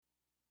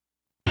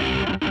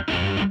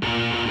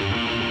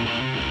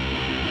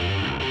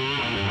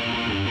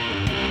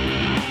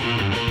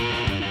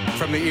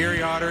From the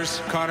Erie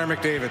Otters, Connor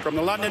McDavid. From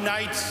the London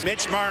Knights,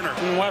 Mitch Marner.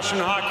 From the Western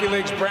Hockey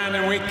League's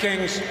Brandon Wheat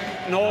Kings,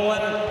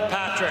 Nolan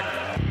Patrick.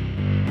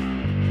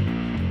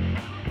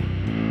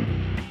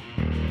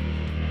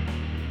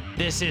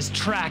 This is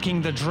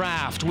Tracking the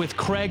Draft with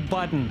Craig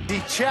Button. He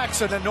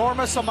checks an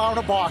enormous amount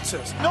of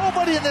boxes.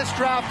 Nobody in this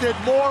draft did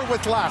more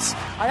with less.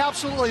 I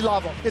absolutely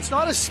love him. It's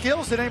not his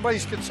skills that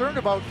anybody's concerned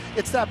about.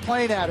 It's that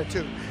playing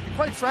attitude. And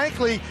quite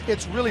frankly,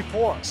 it's really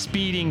poor.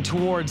 Speeding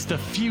towards the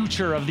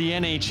future of the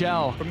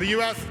NHL. From the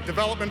U.S.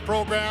 Development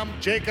Program,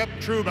 Jacob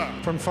Truba.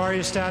 From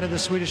Färjestad of the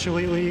Swedish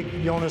Elite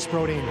League, Jonas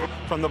Brodin.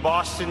 From the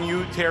Boston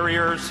U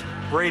Terriers,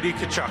 Brady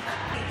Tkachuk.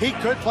 He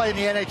could play in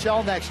the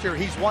NHL next year.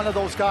 He's one of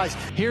those guys.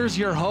 Here's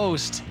your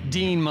host,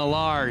 Dean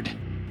Millard.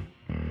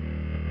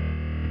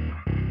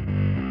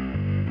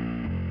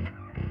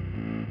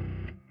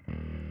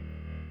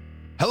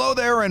 Hello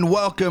there and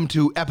welcome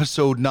to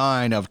episode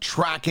 9 of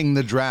Tracking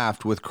the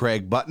Draft with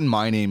Craig Button.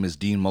 My name is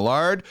Dean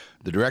Millard.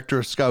 The director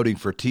of scouting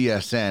for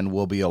TSN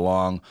will be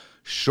along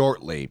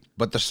shortly.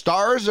 But the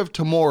stars of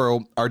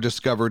tomorrow are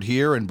discovered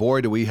here, and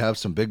boy, do we have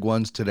some big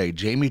ones today.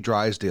 Jamie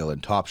Drysdale in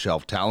Top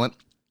Shelf Talent.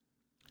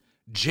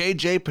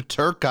 JJ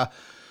Peterka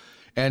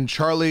and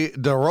Charlie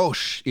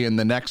DeRoche in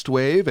The Next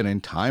Wave, and in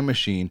Time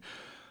Machine,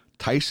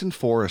 Tyson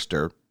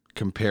Forrester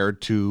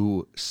compared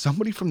to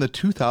somebody from the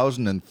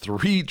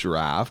 2003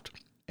 draft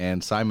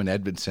and Simon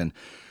Edvinsson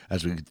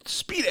as we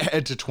speed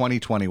ahead to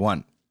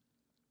 2021.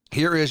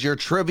 Here is your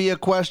trivia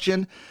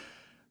question.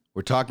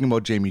 We're talking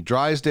about Jamie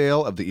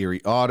Drysdale of the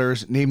Erie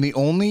Otters. Name the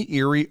only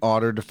Erie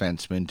Otter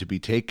defenseman to be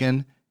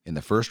taken in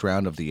the first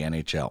round of the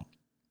NHL.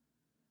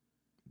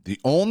 The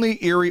only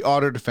Erie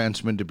Otter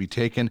defenseman to be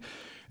taken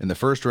in the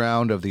first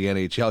round of the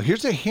NHL.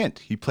 Here's a hint.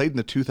 He played in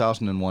the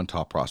 2001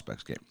 Top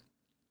Prospects game.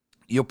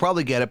 You'll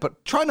probably get it,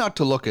 but try not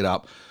to look it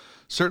up.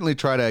 Certainly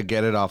try to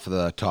get it off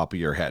the top of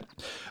your head.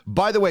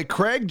 By the way,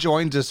 Craig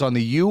joins us on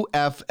the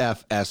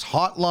UFFS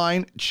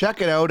hotline.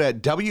 Check it out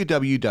at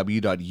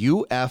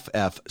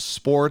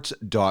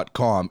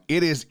www.uffsports.com.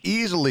 It is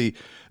easily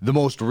the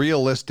most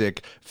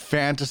realistic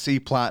fantasy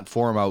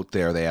platform out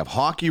there. They have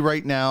hockey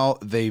right now.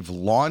 They've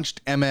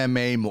launched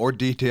MMA. More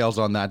details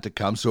on that to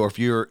come. So if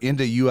you're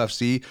into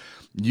UFC,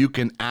 you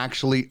can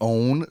actually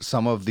own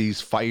some of these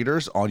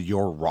fighters on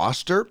your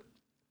roster.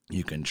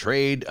 You can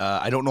trade.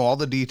 I don't know all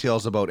the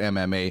details about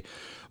MMA,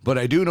 but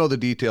I do know the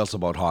details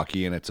about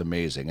hockey, and it's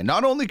amazing. And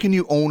not only can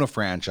you own a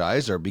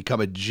franchise or become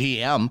a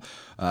GM,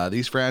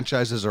 these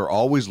franchises are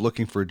always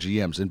looking for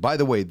GMs. And by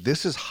the way,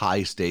 this is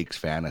high-stakes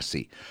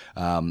fantasy.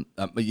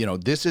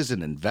 This is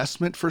an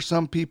investment for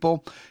some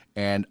people,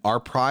 and our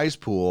prize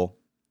pool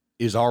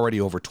is already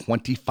over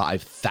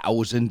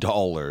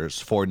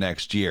 $25,000 for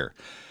next year.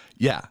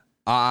 Yeah.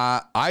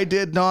 I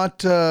did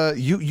not,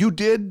 you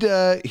did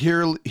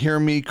hear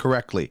me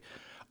correctly.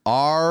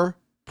 Our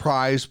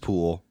prize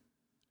pool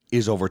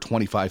is over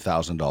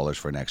 $25,000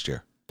 for next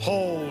year.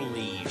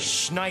 Holy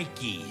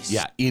shnikes.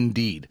 Yeah,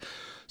 indeed.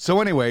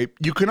 So anyway,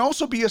 you can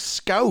also be a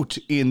scout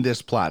in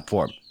this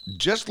platform.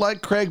 Just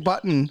like Craig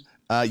Button,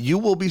 you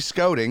will be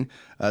scouting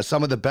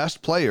some of the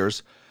best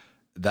players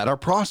that are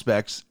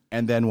prospects,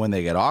 and then when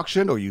they get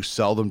auctioned or you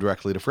sell them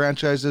directly to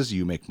franchises,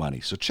 you make money.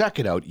 So check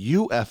it out,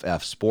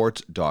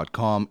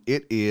 uffsports.com.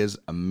 It is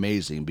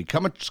amazing.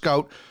 Become a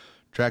scout,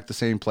 track the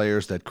same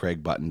players that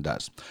Craig Button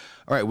does.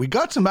 All right, we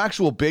got some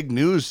actual big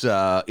news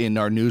in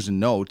our news and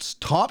notes.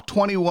 Top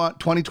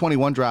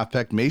 2021 draft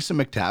pick Mason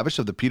McTavish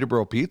of the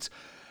Peterborough Petes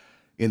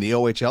in the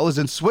OHL is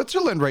in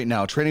Switzerland right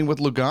now, training with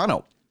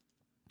Lugano.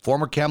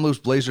 Former Kamloops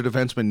Blazer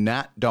defenseman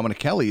Nat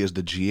Dominichelli is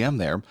the GM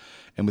there.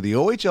 And with the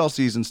OHL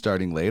season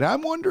starting late,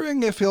 I'm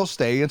wondering if he'll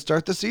stay and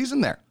start the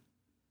season there.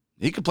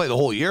 He could play the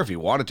whole year if he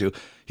wanted to.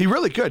 He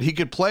really could. He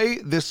could play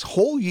this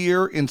whole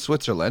year in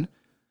Switzerland,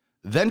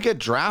 then get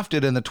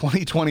drafted in the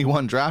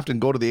 2021 draft and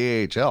go to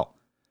the AHL.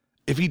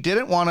 If he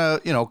didn't want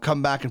to,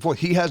 come back and forth,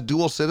 he has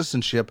dual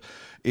citizenship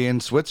in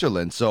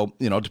Switzerland. So,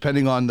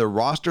 depending on the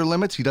roster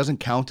limits, he doesn't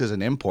count as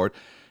an import.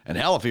 And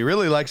hell, if he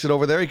really likes it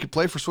over there, he could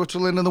play for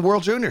Switzerland in the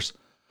World Juniors.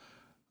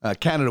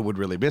 Canada would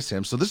really miss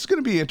him. So this is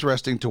going to be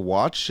interesting to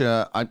watch.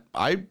 I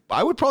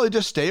would probably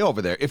just stay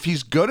over there. If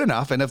he's good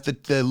enough, and if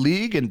the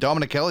league and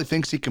Dominichelli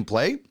thinks he can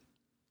play,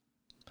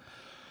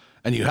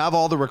 and you have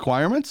all the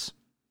requirements,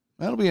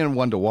 that'll be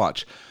one to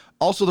watch.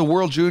 Also, the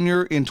World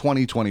Junior in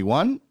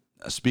 2021.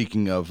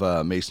 Speaking of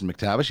Mason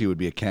McTavish, he would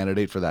be a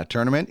candidate for that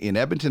tournament. In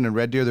Edmonton and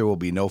Red Deer, there will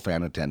be no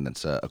fan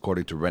attendance,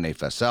 according to Rene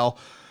Fessel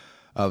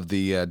of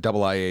the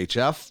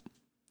IIHF.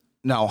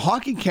 Now,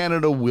 Hockey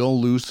Canada will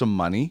lose some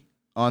money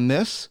on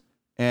this,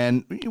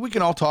 and we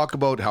can all talk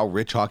about how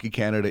rich Hockey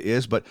Canada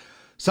is, but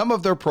some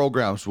of their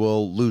programs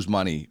will lose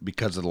money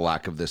because of the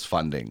lack of this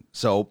funding.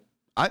 So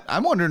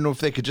I'm wondering if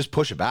they could just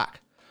push it back.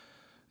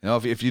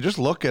 If you just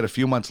look at a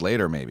few months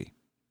later, maybe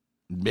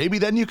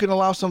then you can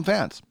allow some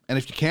fans. And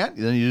if you can't,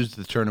 then you use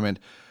the tournament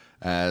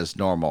as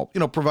normal,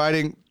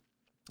 providing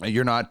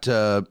you're not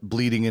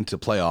bleeding into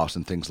playoffs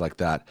and things like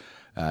that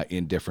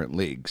in different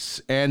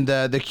leagues. And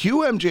the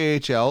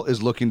QMJHL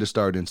is looking to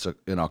start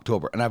in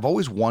October. And I've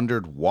always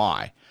wondered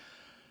why.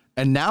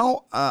 And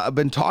now I've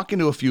been talking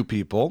to a few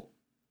people,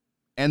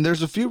 and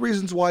there's a few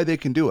reasons why they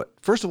can do it.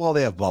 First of all,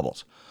 they have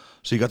bubbles.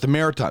 So you got the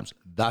Maritimes.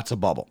 That's a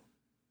bubble.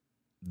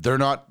 They're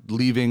not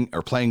leaving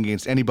or playing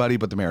against anybody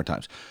but the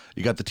Maritimes.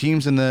 You got the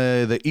teams in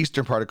the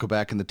eastern part of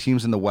Quebec and the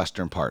teams in the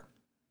western part.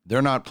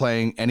 They're not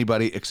playing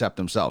anybody except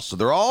themselves. So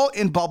they're all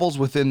in bubbles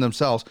within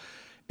themselves.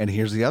 And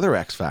here's the other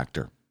X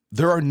factor.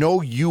 There are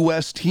no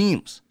U.S.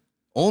 teams.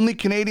 Only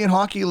Canadian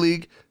Hockey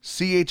League,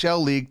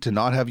 CHL League to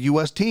not have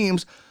U.S.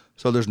 teams,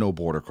 so there's no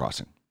border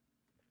crossing.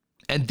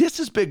 And this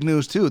is big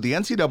news too. The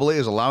NCAA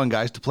is allowing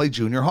guys to play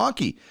junior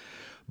hockey.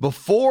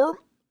 Before,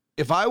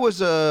 if I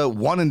was a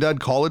one-and-done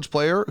college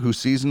player whose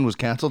season was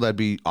canceled, I'd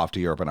be off to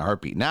Europe in a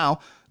heartbeat. Now,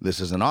 this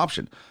is an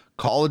option.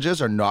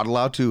 Colleges are not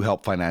allowed to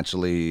help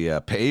financially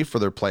pay for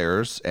their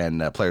players,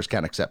 and players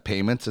can't accept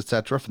payments,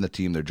 etc., from the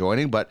team they're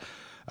joining. But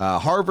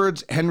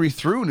Harvard's Henry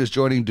Thrun is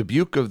joining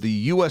Dubuque of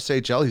the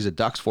USHL. He's a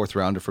Ducks fourth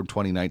rounder from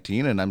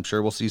 2019, and I'm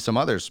sure we'll see some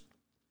others.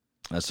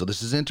 So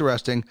this is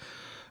interesting,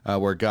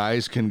 where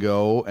guys can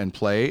go and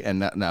play.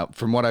 And now,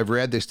 from what I've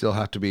read, they still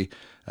have to be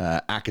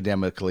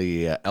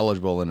academically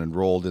eligible and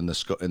enrolled in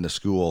the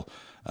school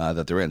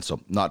that they're in.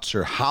 So not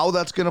sure how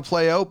that's going to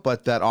play out,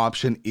 but that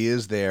option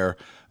is there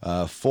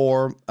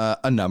for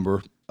a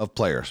number of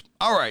players.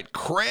 All right,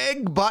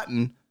 Craig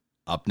Button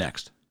up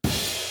next.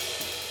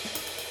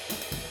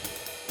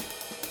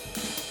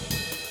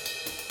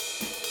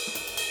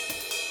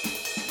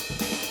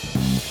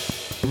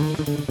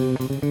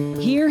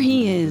 Here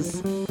he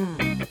is,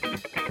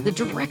 the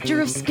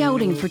director of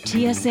scouting for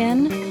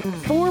TSN,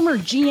 former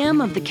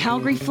GM of the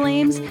Calgary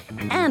Flames,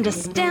 and a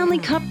Stanley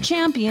Cup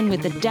champion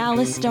with the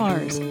Dallas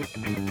Stars.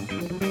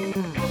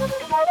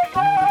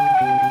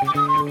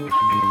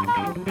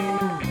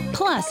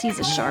 Plus, he's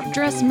a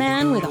sharp-dressed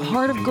man with a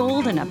heart of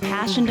gold and a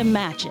passion to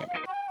match it.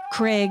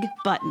 Craig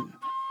Button.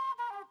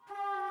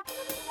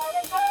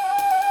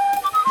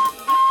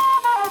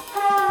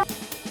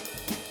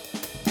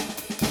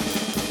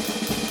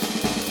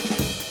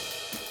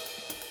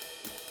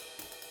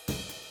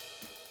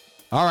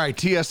 All right,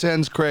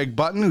 TSN's Craig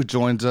Button, who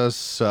joins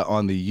us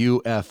on the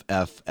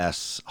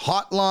UFFS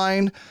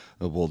hotline,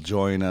 will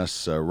join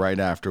us right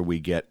after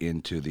we get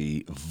into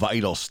the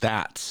vital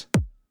stats.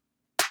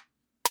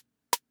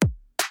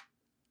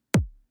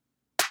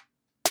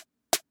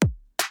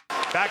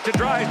 Back to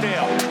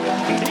Drysdale.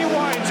 He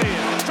winds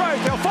in.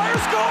 Drysdale fires,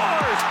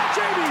 scores!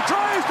 Jamie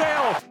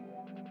Drysdale!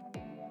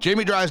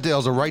 Jamie Drysdale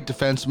is a right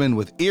defenseman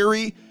with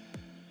Erie.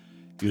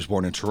 He was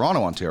born in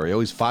Toronto, Ontario.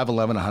 He's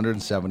 5'11",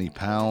 170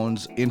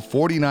 pounds. In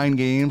 49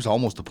 games,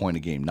 almost a point a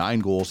game, 9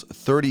 goals,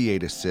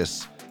 38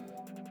 assists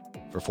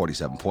for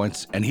 47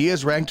 points. And he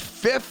is ranked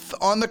 5th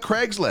on the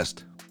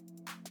Craigslist.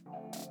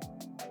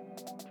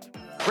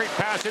 Great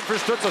pass in for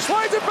Stützle.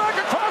 Slides it back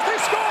across. They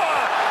score!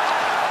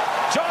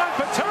 John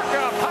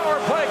Peterka, power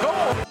play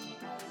goal.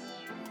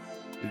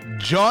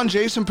 John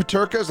Jason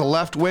Peterka is a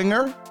left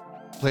winger.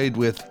 Played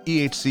with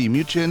EHC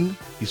München.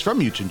 He's from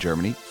München,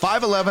 Germany.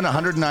 5'11",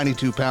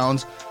 192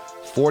 pounds,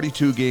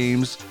 42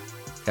 games,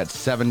 had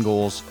 7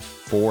 goals,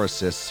 4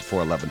 assists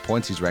for 11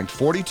 points. He's ranked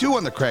 42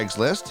 on the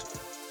Craigslist.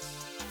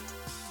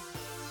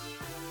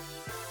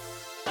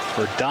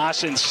 For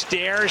Dawson,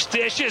 stairs,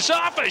 dishes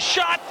off a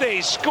shot,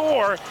 they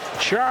score.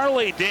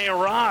 Charlie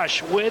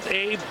Desroches with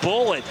a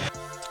bullet.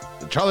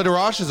 Charlie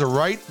Desroches is a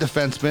right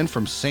defenseman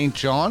from St.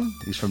 John.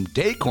 He's from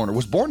Day Corner,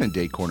 was born in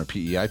Day Corner,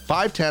 PEI.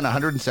 5'10",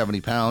 170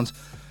 pounds,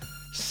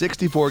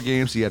 64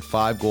 games. He had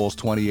 5 goals,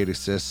 28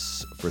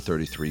 assists for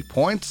 33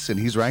 points, and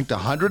he's ranked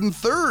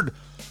 103rd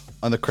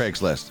on the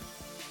Craigslist.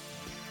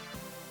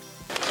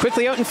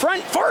 Quickly out in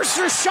front,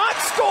 Forrester's shot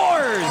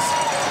scores!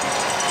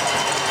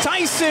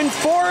 Tyson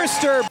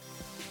Foerster.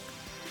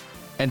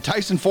 And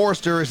Tyson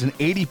Foerster is an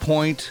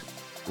 80-point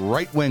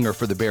right winger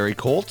for the Barrie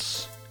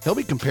Colts. He'll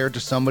be compared to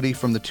somebody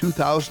from the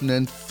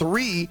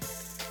 2003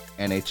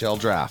 NHL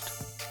draft.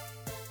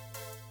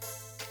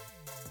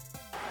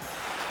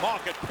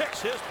 Malkin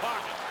picks his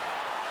pocket.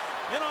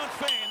 In on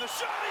Fane, the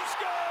shot, he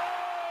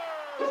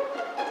scores!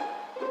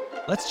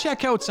 Let's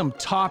check out some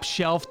top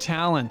shelf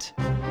talent.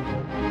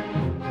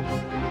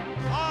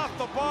 Off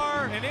the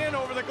bar and in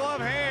over the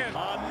glove hand.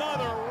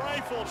 Another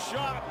rifle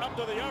shot up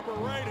to the upper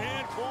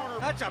right-hand corner.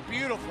 That's a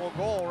beautiful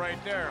goal right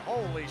there.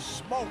 Holy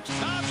smokes.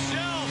 Top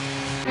shelf.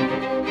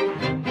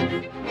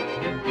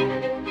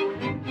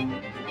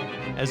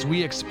 As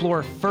we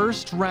explore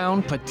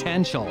first-round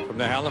potential. From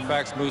the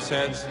Halifax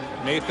Mooseheads,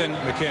 Nathan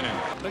MacKinnon.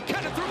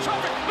 MacKinnon through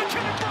traffic.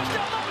 MacKinnon bursts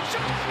down off the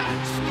shot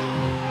and scores.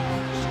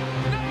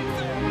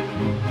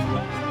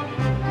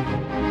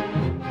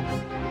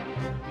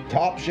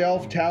 Top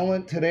shelf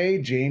talent today,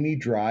 Jamie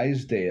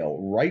Drysdale,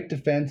 right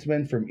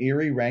defenseman from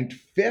Erie, ranked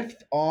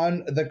 5th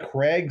on the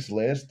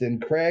Craigslist.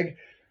 And Craig,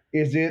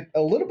 is it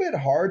a little bit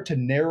hard to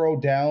narrow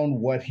down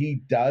what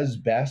he does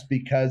best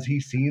because he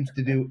seems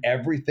to do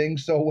everything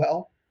so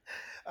well?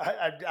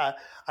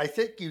 I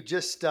think you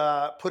just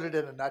put it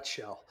in a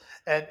nutshell.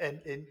 And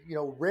you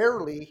know,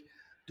 rarely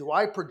do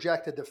I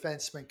project a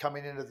defenseman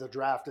coming into the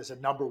draft as a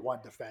number one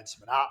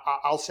defenseman.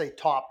 I'll say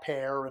top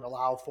pair and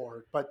allow for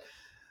it. But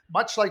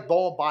much like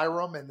Bowen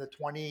Byram in the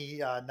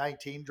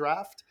 2019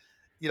 draft,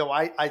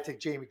 I think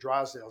Jamie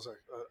Drysdale is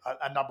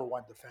a number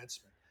one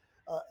defenseman.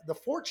 The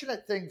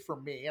fortunate thing for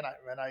me, and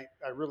I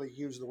really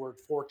use the word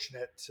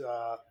fortunate,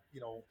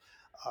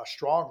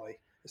 strongly,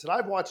 is that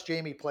I've watched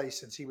Jamie play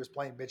since he was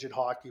playing midget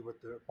hockey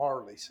with the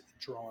Marlies in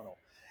Toronto,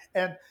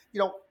 and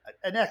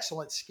an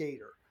excellent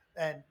skater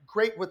and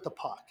great with the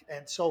puck.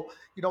 And so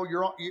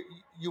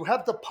you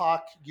have the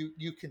puck,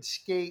 you can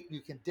skate,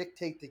 you can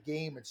dictate the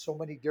game in so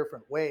many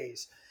different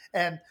ways,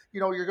 and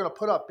you're going to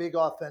put up big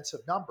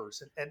offensive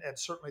numbers, and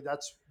certainly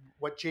that's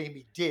what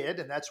Jamie did,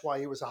 and that's why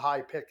he was a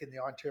high pick in the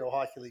Ontario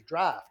Hockey League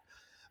draft.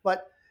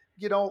 But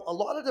a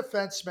lot of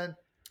defensemen,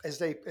 as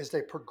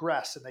they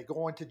progress and they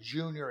go into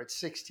junior at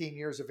 16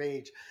 years of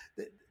age,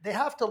 they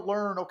have to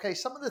learn, okay,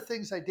 some of the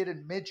things I did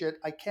in midget,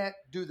 I can't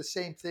do the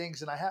same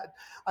things. And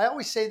I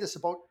always say this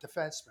about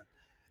defensemen.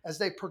 As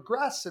they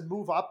progress and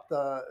move up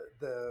the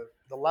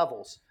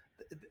levels,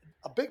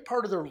 a big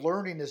part of their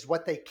learning is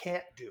what they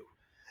can't do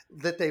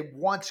that they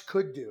once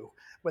could do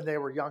when they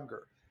were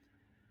younger.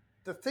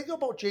 The thing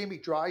about Jamie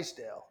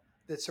Drysdale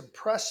that's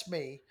impressed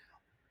me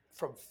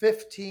from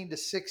 15 to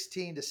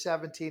 16 to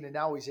 17, and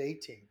now he's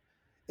 18,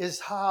 is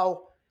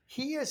how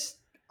he has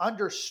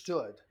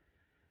understood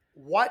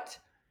what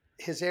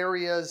his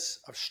areas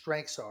of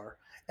strengths are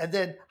and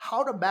then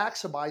how to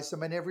maximize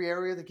them in every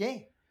area of the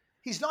game.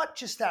 He's not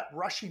just that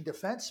rushing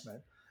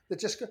defenseman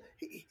that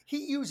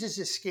he uses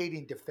his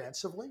skating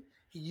defensively.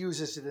 He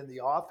uses it in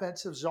the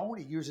offensive zone.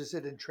 He uses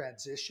it in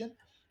transition.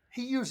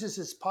 He uses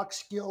his puck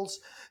skills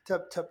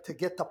to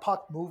get the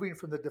puck moving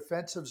from the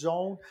defensive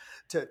zone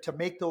to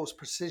make those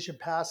precision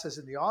passes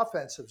in the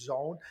offensive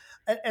zone.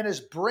 And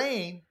his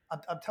brain,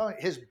 I'm telling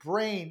you, his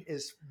brain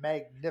is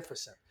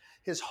magnificent.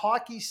 His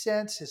hockey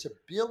sense, his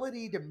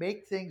ability to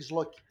make things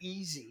look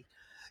easy,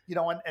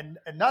 and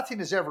nothing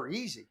is ever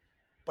easy,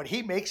 but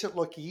he makes it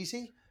look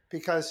easy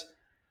because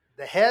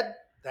the head,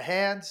 the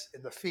hands,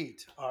 and the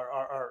feet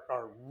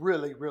are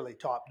really, really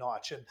top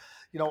notch. And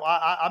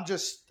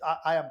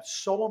I am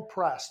so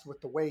impressed with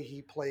the way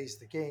he plays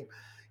the game.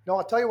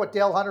 I'll tell you what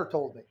Dale Hunter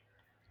told me.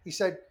 He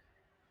said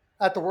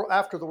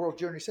after the World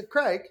Junior, he said,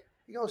 Craig,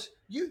 he goes,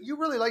 you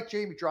really like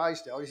Jamie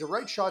Drysdale. He's a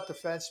right shot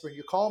defenseman.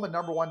 You call him a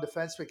number one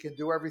defenseman, can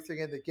do everything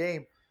in the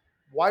game.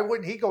 Why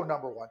wouldn't he go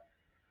number one?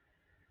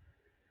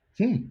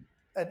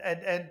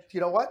 And you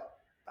know what?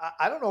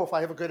 I don't know if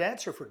I have a good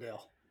answer for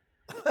Dale.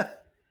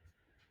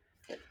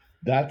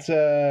 That's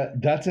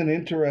an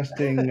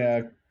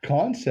interesting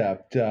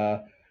concept.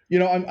 I'm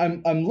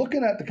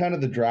looking at the kind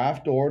of the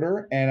draft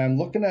order, and I'm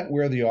looking at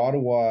where the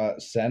Ottawa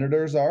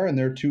Senators are and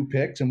their 2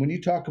 picks. And when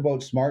you talk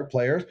about smart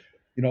players,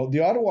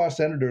 the Ottawa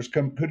Senators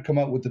could come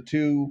out with the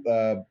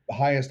 2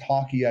 highest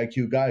hockey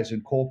IQ guys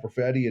in Cole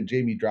Perfetti and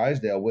Jamie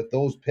Drysdale with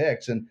those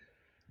picks. And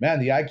man,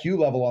 the IQ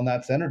level on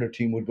that Senator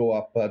team would go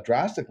up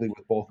drastically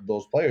with both of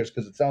those players,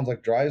 because it sounds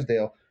like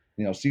Drysdale,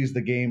 sees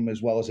the game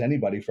as well as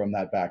anybody from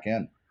that back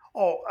end.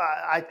 Oh,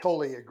 I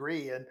totally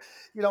agree. And,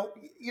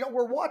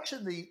 we're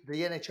watching the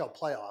NHL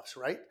playoffs,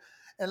 right?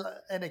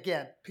 And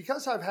again,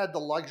 because I've had the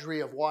luxury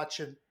of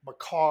watching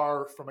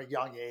Makar from a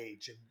young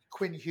age and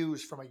Quinn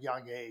Hughes from a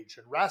young age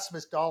and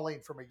Rasmus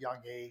Dahlin from a young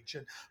age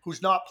and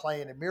who's not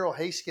playing, and Miro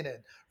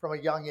Heiskanen from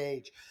a young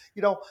age,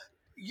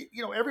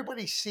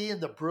 everybody's seeing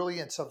the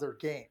brilliance of their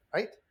game,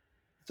 right?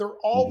 They're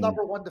all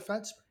number one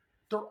defensemen.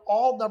 They're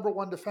all number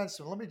one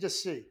defensemen. Let me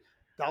just see.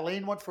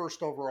 Dahlin went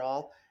first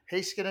overall.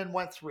 Heiskanen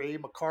went 3,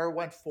 Makar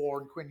went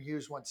 4, and Quinn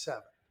Hughes went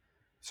 7.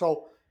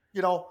 So,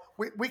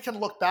 we can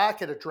look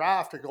back at a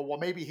draft and go, well,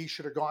 maybe he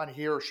should have gone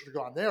here or should have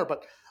gone there.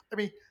 But,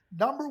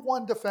 number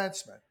one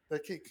defenseman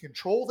that can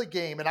control the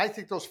game, and I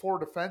think those 4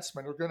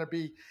 defensemen are going to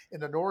be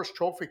in the Norris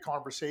Trophy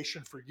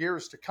conversation for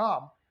years to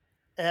come.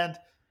 And,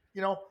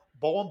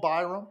 Bowen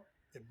Byram,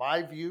 in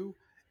my view,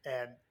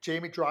 and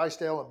Jamie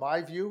Drysdale, in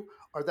my view,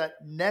 are that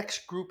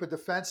next group of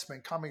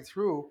defensemen coming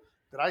through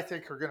that I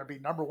think are going to be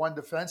number one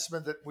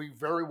defensemen that we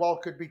very well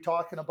could be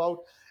talking about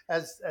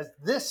as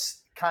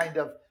this kind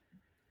of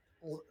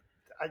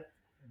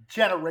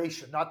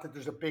generation. Not that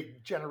there's a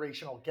big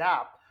generational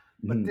gap,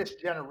 but this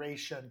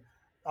generation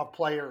of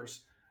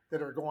players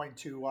that are going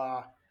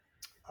to,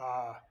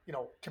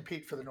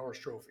 compete for the Norris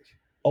Trophy.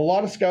 A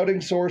lot of scouting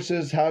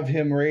sources have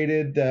him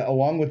rated,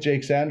 along with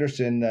Jake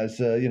Sanderson, as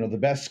the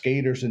best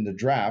skaters in the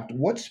draft.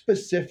 What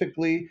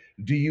specifically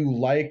do you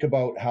like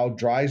about how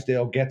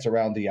Drysdale gets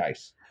around the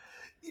ice?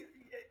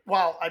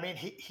 Well,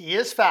 he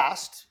is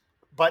fast,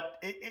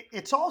 but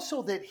it's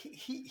also that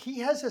he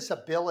has this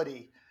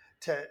ability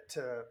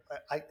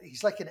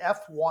he's like an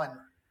F1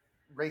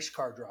 race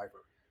car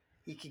driver.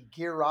 He can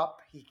gear up,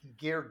 he can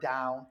gear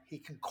down, he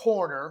can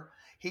corner,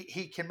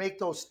 he can make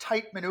those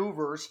tight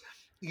maneuvers,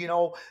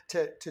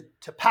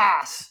 to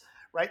pass,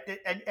 right?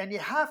 And you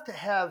have to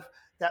have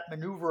that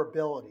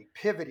maneuverability,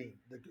 pivoting,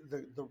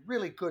 the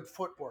really good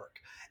footwork,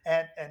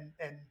 and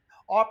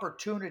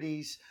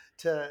opportunities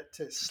to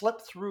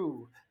slip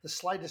through the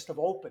slightest of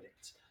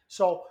openings.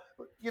 So,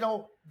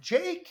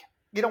 Jake,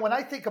 when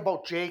I think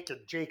about Jake and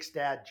Jake's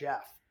dad,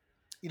 Jeff,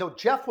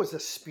 Jeff was a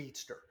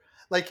speedster.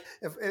 Like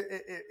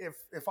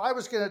if I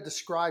was going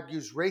to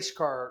use race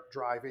car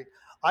driving,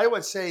 I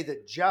would say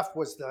that Jeff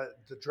was the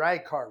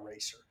drag car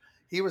racer.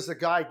 He was the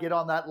guy, get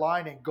on that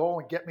line and go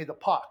and get me the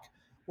puck.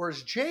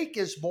 Whereas Jake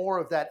is more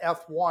of that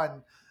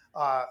F1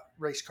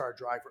 race car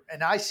driver.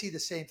 And I see the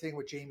same thing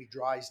with Jamie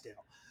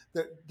Drysdale.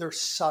 They're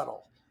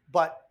subtle,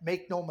 but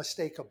make no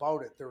mistake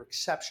about it, they're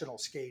exceptional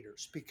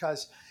skaters,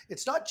 because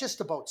it's not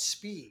just about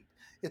speed.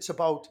 It's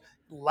about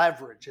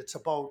leverage. It's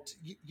about,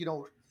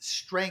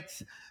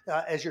 strength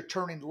as you're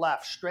turning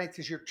left, strength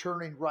as you're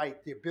turning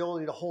right, the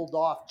ability to hold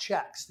off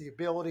checks, the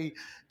ability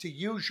to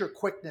use your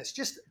quickness,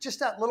 just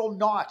that little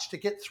notch to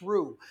get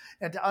through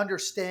and to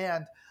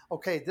understand,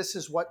 okay, this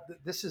is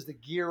the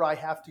gear I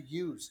have to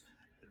use.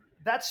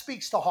 That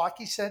speaks to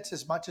hockey sense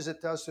as much as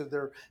it does to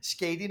their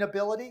skating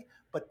ability,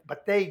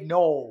 but they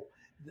know,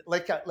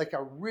 like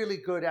a really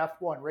good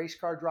F1 race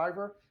car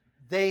driver,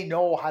 they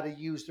know how to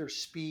use their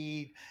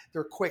speed,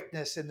 their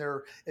quickness, and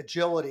their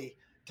agility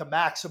to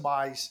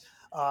maximize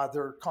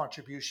their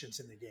contributions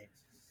in the game.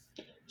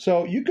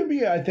 So you can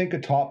be, I think, a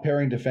top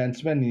pairing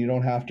defenseman, and you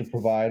don't have to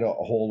provide a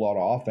whole lot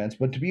of offense.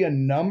 But to be a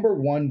number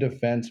one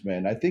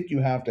defenseman, I think you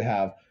have to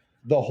have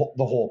the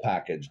whole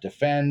package: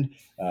 defend,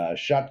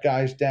 shut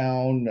guys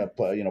down,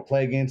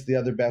 play against the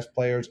other best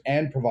players,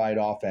 and provide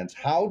offense.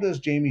 How does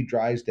Jamie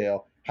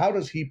Drysdale? How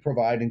does he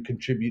provide and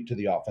contribute to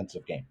the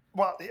offensive game?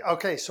 Well,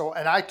 okay, so,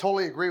 and I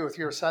totally agree with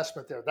your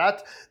assessment there.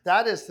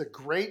 That is the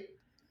great,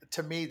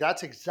 to me,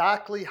 that's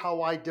exactly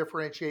how I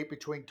differentiate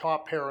between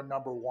top pair and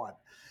number one.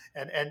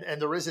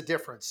 And there is a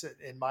difference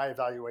in my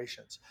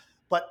evaluations.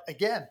 But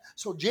again,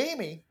 so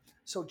Jamie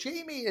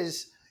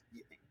is,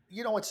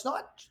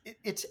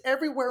 it's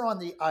everywhere on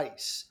the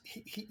ice.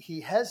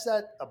 He has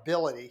that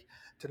ability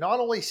to not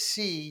only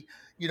see,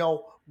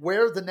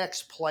 where the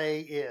next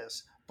play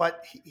is,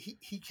 but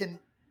he can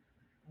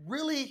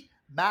really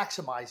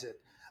maximize it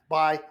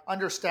by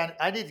understanding,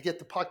 I need to get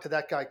the puck to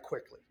that guy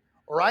quickly,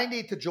 or I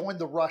need to join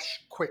the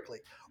rush quickly,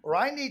 or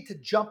I need to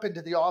jump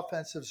into the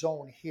offensive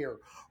zone here,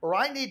 or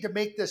I need to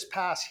make this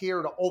pass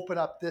here to open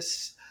up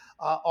this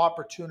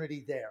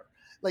opportunity there.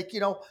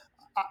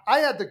 I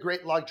had the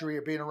great luxury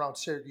of being around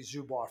Sergei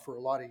Zubov for a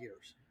lot of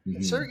years. Mm-hmm.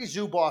 And Sergei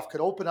Zubov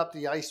could open up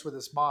the ice with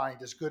his mind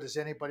as good as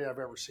anybody I've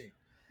ever seen.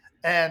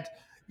 And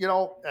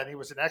and he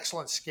was an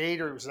excellent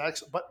skater. He was an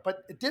excellent,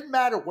 but it didn't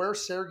matter where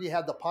Sergei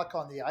had the puck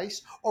on the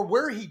ice or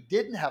where he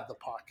didn't have the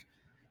puck.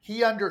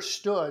 He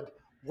understood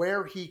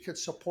where he could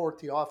support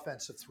the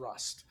offensive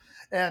thrust.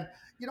 And,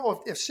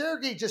 if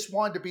Sergei just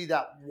wanted to be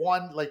that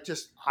one,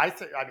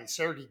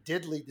 Sergei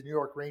did lead the New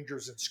York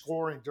Rangers in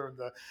scoring during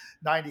the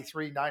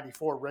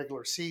 93-94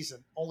 regular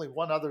season. Only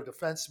one other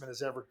defenseman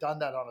has ever done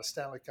that on a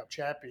Stanley Cup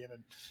champion,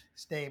 and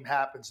his name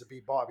happens to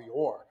be Bobby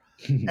Orr.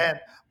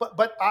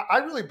 But I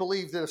really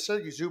believe that if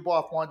Sergei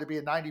Zubov wanted to be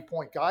a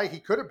 90-point guy, he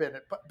could have been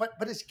it.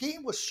 But his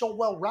game was so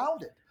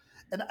well-rounded,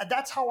 and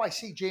that's how I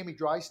see Jamie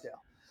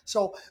Drysdale.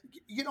 So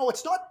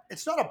it's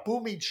not a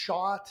booming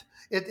shot.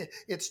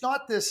 It's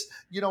not this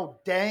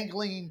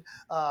dangling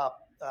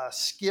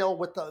skill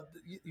with the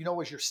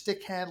as your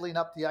stick handling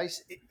up the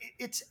ice.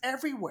 It's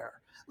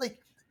everywhere. Like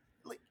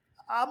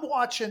I'm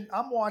watching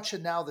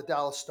now the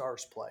Dallas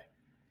Stars play,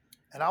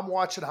 and I'm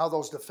watching how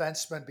those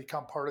defensemen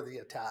become part of the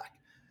attack.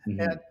 Mm-hmm.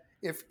 And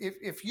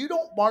if you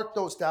don't mark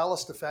those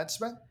Dallas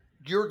defensemen,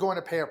 you're going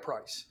to pay a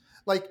price.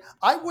 Like,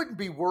 I wouldn't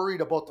be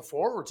worried about the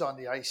forwards on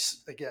the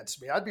ice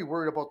against me. I'd be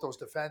worried about those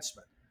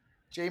defensemen.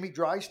 Jamie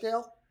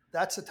Drysdale,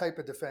 that's the type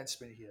of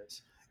defenseman he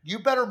is. You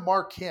better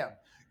mark him.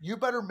 You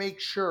better make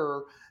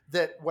sure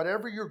that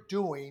whatever you're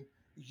doing,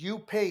 you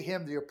pay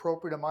him the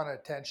appropriate amount of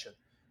attention.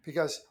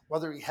 Because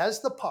whether he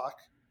has the puck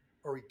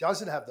or he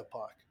doesn't have the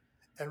puck,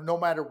 and no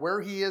matter where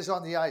he is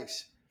on the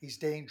ice, he's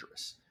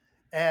dangerous.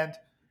 And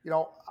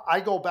I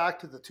go back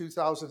to the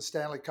 2000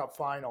 Stanley Cup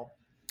final,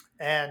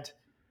 and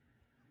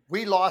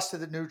we lost to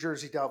the New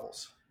Jersey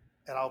Devils.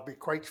 And I'll be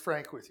quite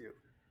frank with you.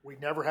 We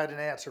never had an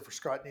answer for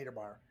Scott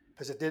Niedermayer,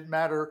 because it didn't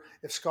matter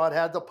if Scott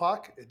had the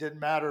puck. It didn't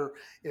matter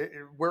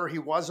where he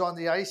was on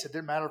the ice. It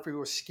didn't matter if he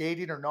was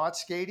skating or not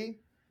skating.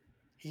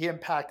 He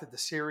impacted the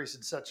series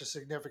in such a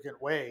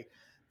significant way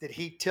that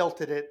he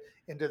tilted it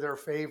into their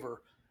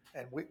favor.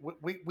 And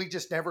we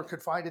just never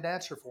could find an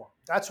answer for him.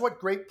 That's what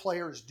great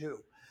players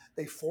do.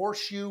 They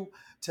force you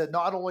to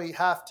not only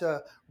have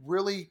to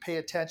really pay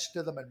attention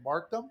to them and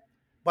mark them,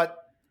 but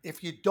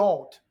if you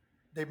don't,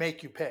 they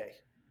make you pay.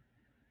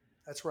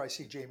 That's where I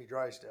see Jamie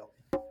Drysdale.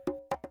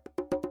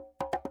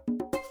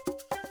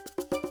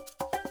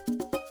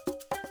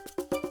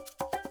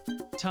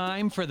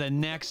 Time for the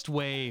next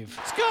wave.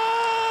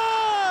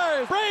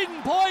 Scores!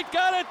 Braden Point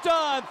got it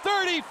done.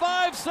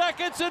 35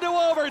 seconds into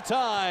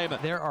overtime.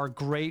 There are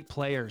great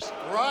players.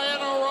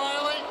 Ryan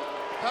O'Reilly,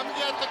 come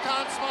get the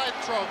Conn Smythe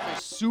Trophy.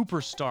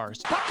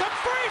 Superstars. Puck comes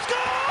free, score!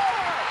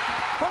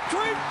 From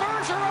Trent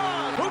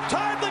Bergeron, who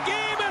tied the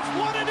game and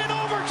won it in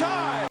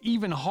overtime.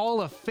 Even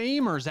Hall of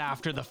Famers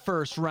after the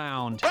first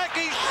round.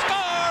 Recchi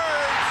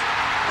scores!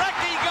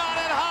 Recchi got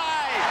it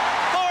high.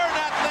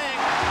 4-0.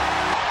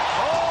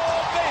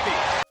 Oh, baby.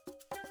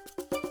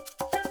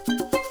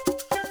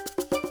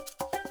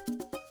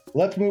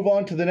 Let's move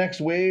on to the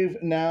next wave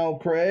now,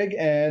 Craig.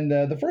 And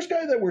the first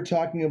guy that we're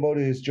talking about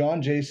is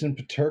John Jason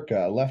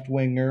Peterka, left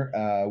winger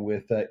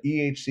with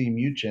EHC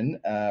München,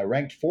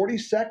 ranked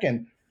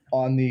 42nd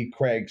on the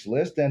Craig's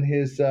list. And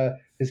his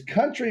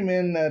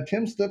countryman,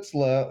 Tim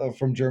Stützle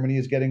from Germany,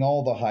 is getting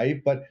all the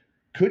hype. But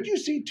could you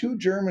see two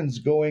Germans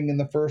going in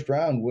the first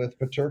round, with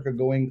Peterka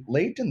going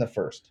late in the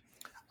first?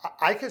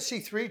 I could see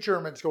three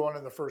Germans going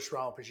in the first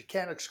round, but you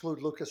can't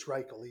exclude Lukas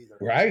Reichel either.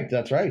 Right,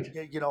 that's right.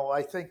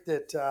 I think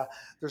that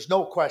there's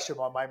no question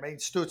on my main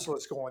Stützle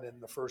is going in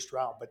the first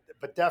round,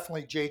 but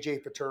definitely J.J.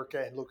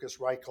 Peterka and Lukas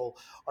Reichel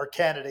are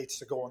candidates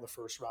to go in the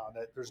first round.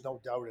 There's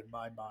no doubt in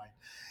my mind.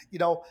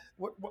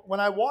 When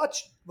I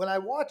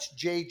watch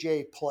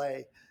J.J.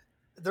 play,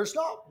 there's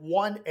not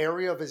one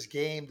area of his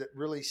game that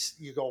really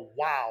you go,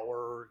 wow,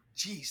 or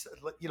geez,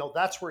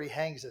 that's where he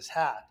hangs his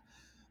hat.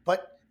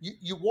 But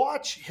you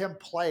watch him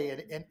play,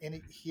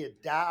 and he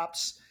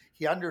adapts.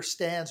 He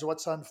understands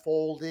what's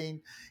unfolding.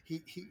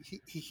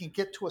 He can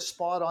get to a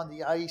spot on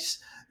the ice,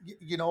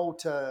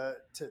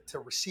 to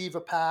receive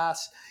a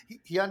pass.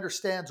 He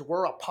understands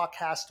where a puck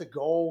has to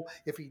go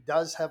if he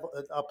does have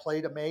a play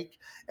to make.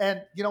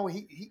 And,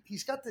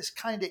 he's got this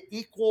kind of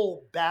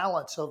equal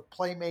balance of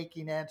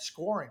playmaking and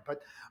scoring,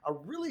 but a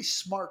really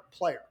smart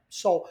player.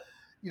 So,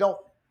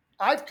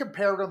 I've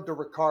compared him to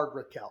Rickard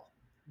Rakell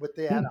with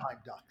the Anaheim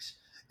Ducks.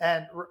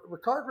 And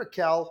Rickard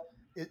Rakell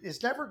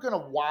is never going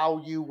to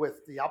wow you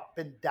with the up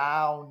and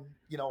down,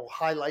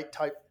 highlight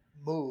type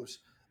moves.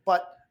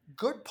 But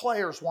good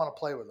players want to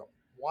play with him.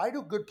 Why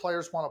do good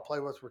players want to play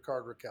with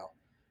Rickard Rakell?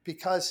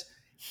 Because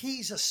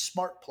he's a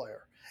smart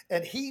player,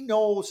 and he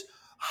knows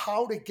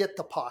how to get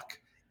the puck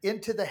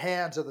into the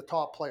hands of the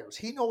top players.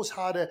 He knows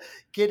how to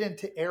get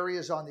into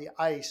areas on the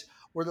ice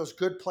where those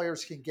good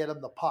players can get him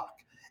the puck.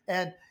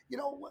 And,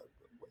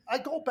 I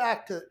go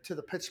back to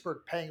the Pittsburgh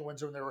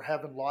Penguins when they were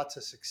having lots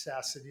of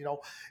success. And,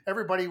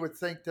 everybody would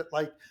think that,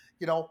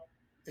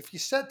 if you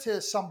said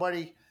to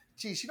somebody,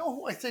 geez,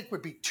 who I think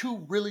would be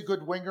two really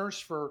good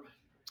wingers for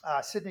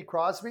Sidney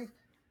Crosby?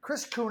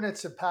 Chris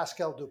Kunitz and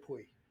Pascal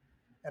Dupuis.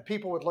 And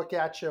people would look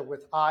at you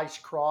with eyes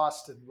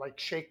crossed and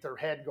shake their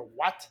head and go,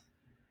 what?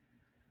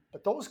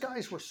 But those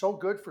guys were so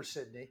good for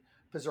Sidney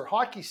because their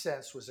hockey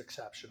sense was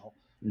exceptional.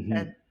 Mm-hmm.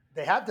 And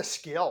they had the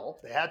skill.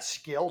 They had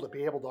skill to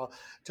be able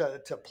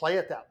to play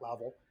at that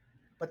level,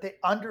 but they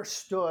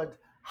understood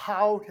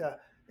how to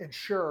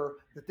ensure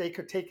that they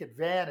could take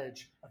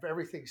advantage of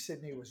everything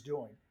Sidney was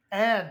doing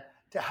and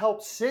to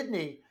help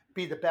Sidney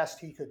be the best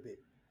he could be.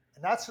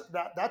 And that's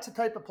the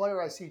type of player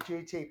I see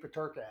J.J.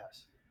 Peterka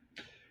as.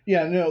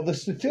 Yeah, the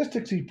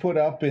statistics he put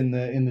up in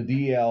the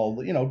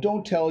DL,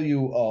 don't tell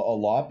you a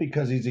lot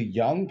because he's a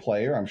young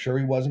player. I'm sure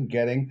he wasn't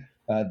getting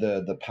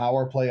the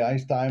power play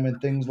ice time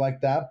and things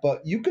like that.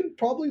 But you can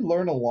probably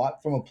learn a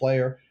lot from a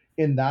player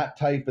in that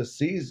type of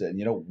season.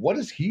 What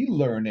is he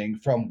learning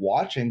from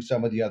watching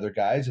some of the other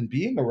guys and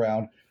being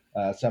around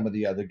some of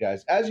the other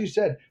guys? As you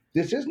said,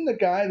 this isn't a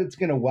guy that's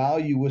going to wow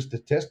you with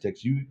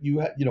statistics. You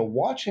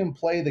watch him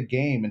play the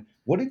game. And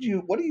what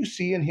do you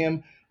see in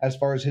him as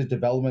far as his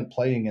development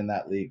playing in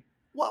that league?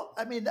 Well,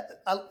 I mean,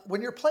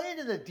 when you're playing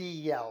in the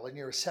DEL and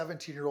you're a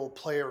 17-year-old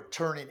player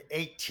turning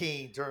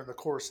 18 during the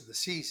course of the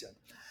season,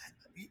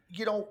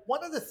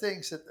 one of the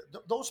things that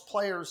those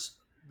players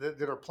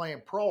that are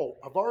playing pro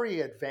have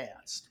already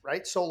advanced,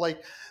 right? So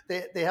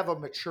they have a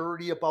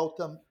maturity about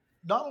them,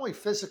 not only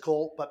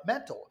physical, but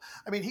mental.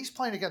 I mean, he's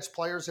playing against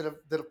players that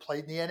have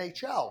played in the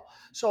NHL.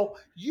 So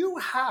you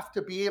have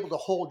to be able to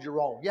hold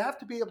your own. You have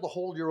to be able to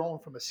hold your own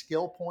from a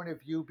skill point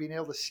of view, being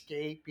able to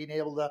skate, being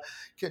able to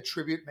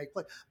contribute, make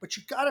play. But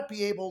you got to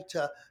be able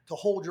to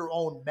hold your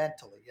own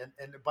mentally.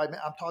 And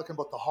I'm talking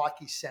about the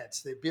hockey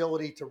sense, the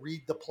ability to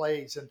read the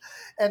plays.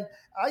 And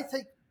I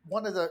think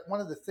one of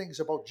the things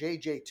about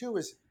JJ too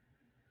is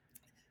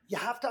you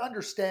have to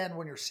understand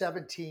when you're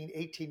 17,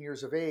 18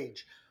 years of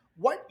age,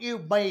 what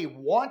you may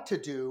want to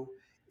do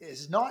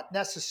is not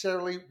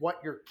necessarily what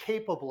you're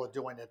capable of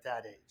doing at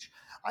that age.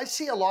 I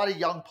see a lot of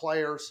young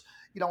players,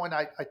 and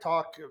I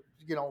talk,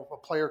 a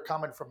player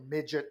coming from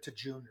midget to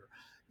junior.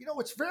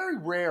 It's very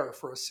rare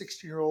for a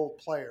 16-year-old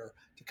player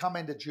to come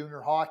into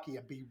junior hockey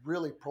and be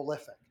really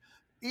prolific.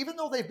 Even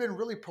though they've been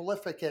really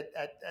prolific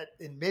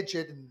in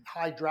midget and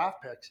high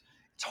draft picks,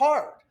 it's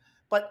hard.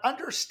 But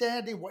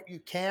understanding what you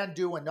can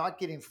do and not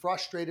getting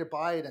frustrated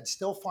by it and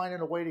still finding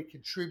a way to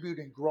contribute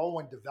and grow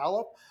and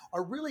develop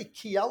are really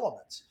key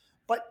elements.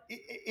 But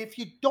if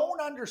you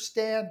don't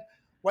understand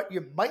what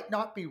you might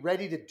not be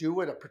ready to do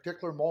at a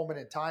particular moment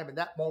in time, and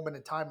that moment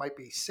in time might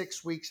be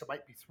 6 weeks, it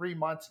might be 3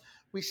 months.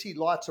 We see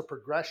lots of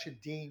progression,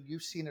 Dean.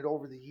 You've seen it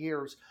over the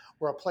years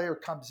where a player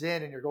comes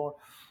in and you're going,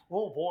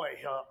 oh boy,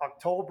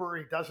 October,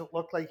 he doesn't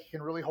look like he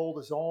can really hold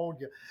his own.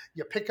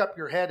 You pick up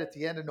your head at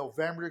the end of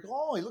November, you go,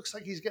 oh, he looks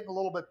like he's getting a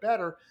little bit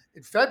better.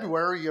 In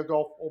February, you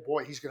go, oh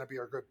boy, he's going to be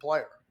a good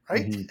player,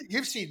 right? Mm-hmm.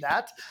 You've seen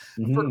that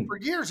for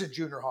years in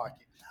junior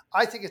hockey.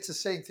 I think it's the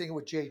same thing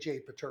with J.J.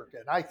 Peterka.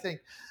 And I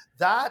think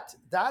that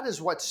is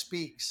what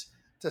speaks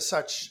to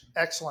such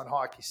excellent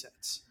hockey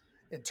sense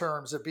in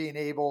terms of being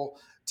able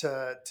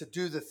to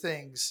do the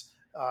things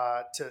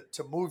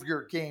to move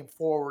your game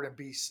forward and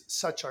be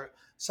such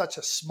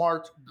a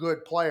smart,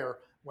 good player.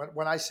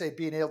 When I say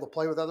being able to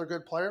play with other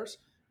good players,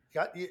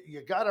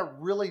 you got to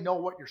really know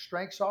what your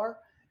strengths are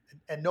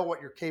and know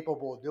what you're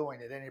capable of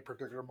doing at any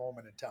particular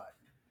moment in time.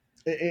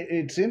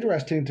 It's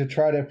interesting to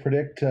try to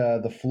predict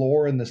the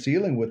floor and the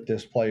ceiling with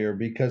this player,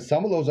 because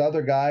some of those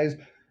other guys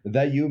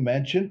that you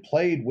mentioned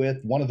played with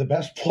one of the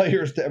best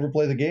players to ever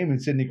play the game in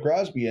Sidney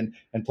Crosby and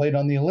played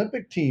on the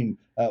Olympic team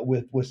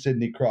with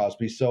Sidney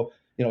Crosby. So,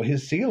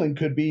 his ceiling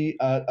could be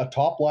a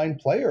top-line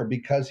player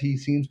because he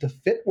seems to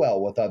fit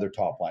well with other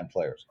top-line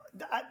players.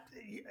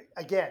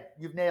 Again,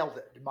 you've nailed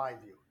it, in my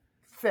view.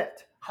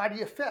 Fit. How do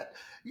you fit?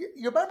 You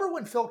remember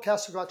when Phil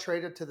Kessel got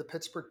traded to the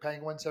Pittsburgh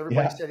Penguins?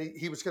 Everybody said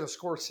he was going to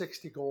score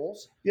 60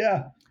 goals.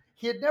 Yeah.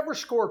 He had never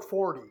scored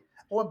 40.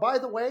 Oh, and by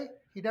the way,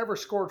 he never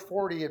scored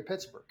 40 in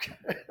Pittsburgh.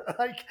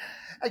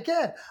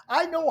 Again,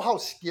 I know how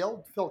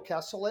skilled Phil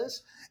Kessel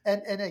is.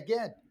 And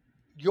again,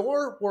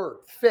 your word,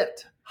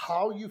 fit,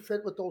 how you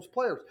fit with those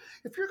players.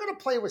 If you're going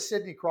to play with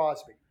Sidney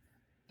Crosby,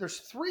 there's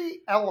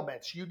 3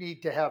 elements you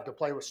need to have to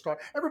play with star.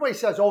 Everybody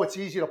says, it's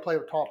easy to play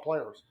with top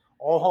players.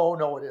 Oh,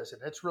 no, it isn't.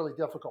 It's really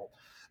difficult.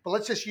 But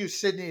let's just use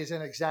Sidney as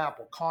an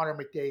example, Connor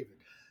McDavid.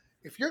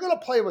 If you're going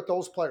to play with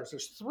those players,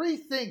 there's 3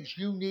 things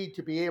you need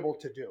to be able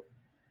to do.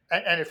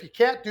 And if you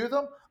can't do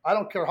them, I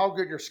don't care how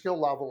good your skill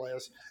level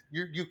is,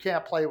 you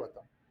can't play with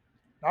them.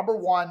 Number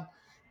 1,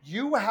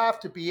 you have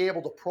to be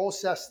able to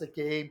process the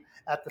game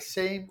at the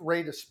same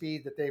rate of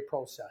speed that they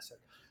process it,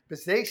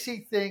 because they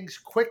see things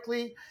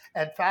quickly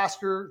and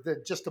faster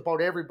than just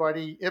about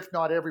everybody, if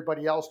not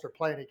everybody else they're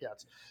playing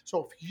against.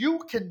 So if you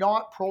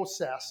cannot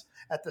process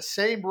at the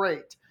same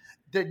rate,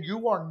 then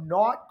you are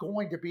not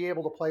going to be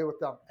able to play with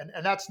them.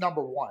 And that's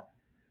number 1.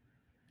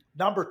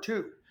 Number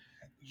 2,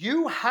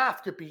 you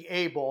have to be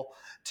able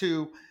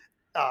to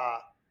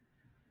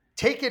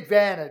take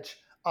advantage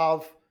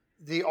of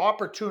the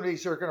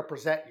opportunities they're going to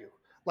present you.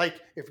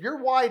 Like if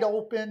you're wide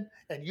open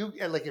and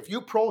if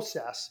you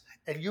process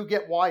and you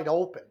get wide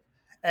open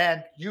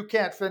and you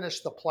can't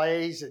finish the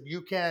plays and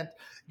you can't,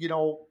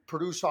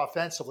 produce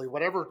offensively,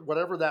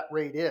 whatever that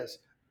rate is,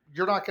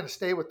 you're not going to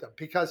stay with them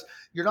because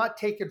you're not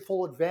taking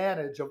full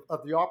advantage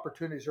of the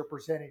opportunities they're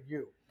presenting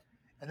you.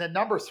 And then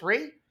number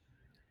 3,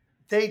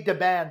 they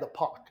demand the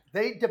puck.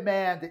 They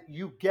demand that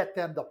you get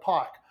them the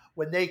puck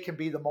when they can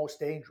be the most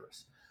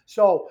dangerous.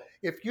 So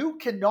if you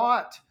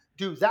cannot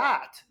do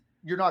that,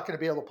 you're not going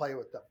to be able to play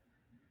with them.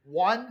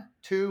 1,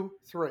 2,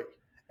 3.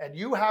 And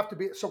you have to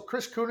be, so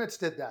Chris Kunitz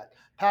did that.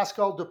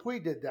 Pascal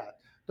Dupuis did that.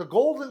 The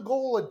golden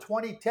goal in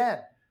 2010,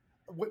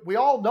 we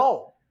all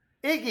know,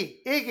 Iggy,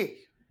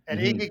 and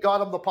Iggy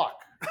got him the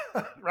puck,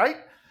 right?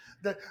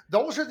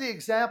 Those are the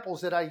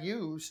examples that I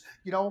use,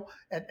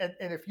 and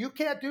if you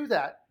can't do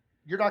that,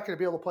 you're not going to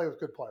be able to play with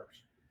good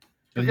players.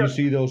 And you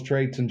see those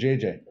traits in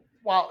JJ?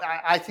 Well,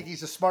 I think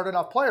he's a smart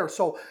enough player.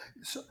 So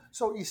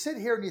you sit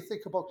here and you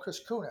think about Chris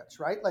Kunitz,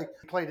 right? Like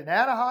he played in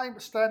Anaheim,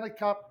 Stanley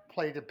Cup,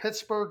 played in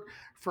Pittsburgh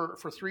for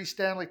 3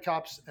 Stanley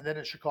Cups, and then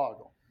in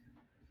Chicago.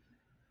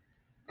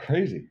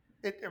 Crazy.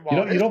 You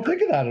don't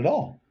think of that at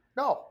all.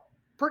 No.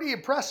 Pretty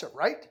impressive,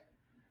 right?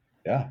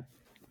 Yeah.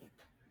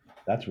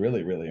 That's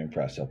really, really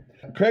impressive.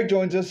 Craig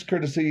joins us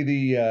courtesy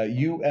the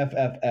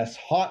UFFS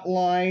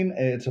hotline.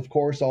 It's, of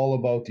course, all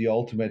about the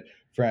ultimate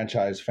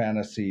franchise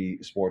fantasy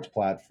sports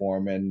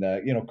platform. And,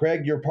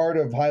 Craig, you're part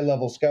of High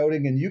Level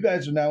Scouting, and you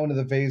guys are now into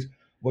the phase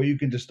where you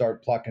can just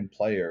start plucking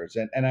players.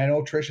 And I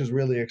know Trish is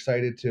really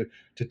excited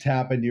to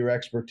tap into your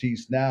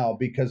expertise now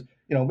because,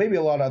 maybe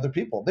a lot of other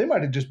people, they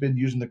might have just been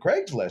using the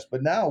Craig's list,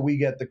 but now we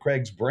get the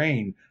Craig's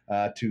brain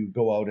to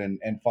go out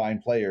and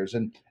find players.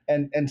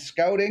 And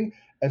scouting,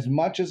 as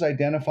much as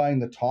identifying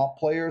the top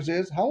players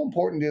is, how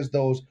important is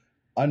those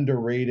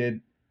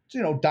underrated,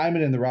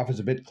 diamond in the rough is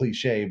a bit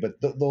cliche, but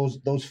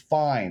those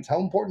finds, how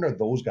important are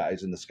those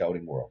guys in the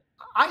scouting world?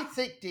 I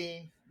think,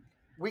 Dean,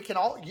 we can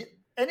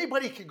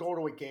anybody can go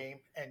to a game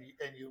and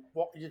you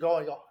go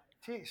and go,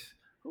 geez,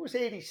 who was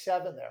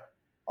 87 there?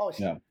 Oh,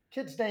 yeah.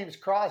 Kid's name is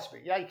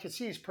Crosby. Yeah, you can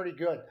see he's pretty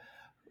good.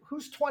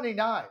 Who's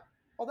 29?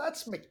 Oh,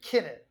 that's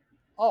McKinnon.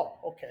 Oh,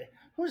 okay.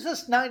 Who's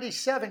this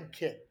 97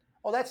 kid?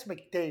 Oh, that's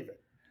McDavid.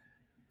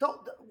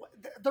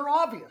 They're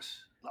obvious,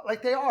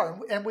 like they are,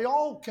 and we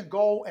all can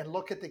go and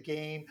look at the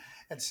game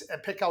and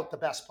pick out the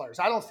best players.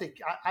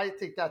 I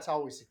think that's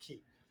always the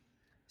key.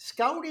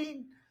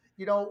 Scouting,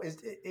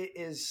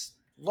 is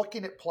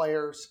looking at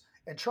players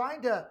and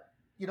trying to,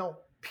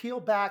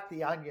 peel back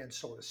the onion,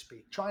 so to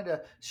speak, trying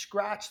to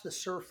scratch the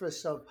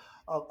surface of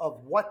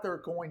what they're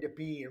going to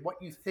be and what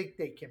you think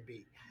they can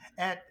be.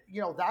 And,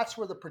 that's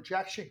where the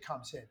projection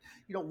comes in.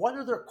 What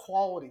are their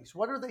qualities?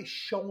 What are they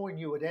showing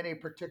you at any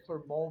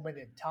particular moment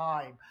in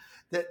time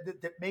that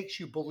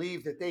makes you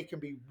believe that they can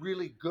be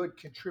really good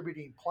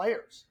contributing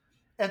players?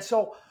 And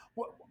so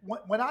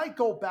when I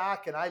go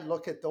back and I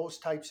look at those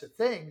types of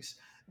things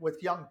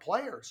with young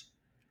players,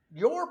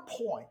 your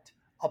point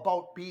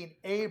about being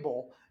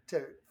able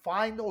to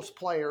find those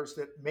players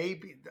that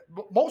maybe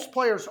most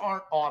players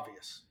aren't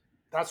obvious.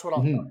 That's what I'm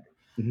talking about.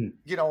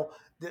 You know,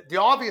 the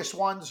obvious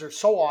ones are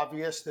so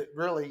obvious that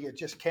really you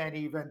just can't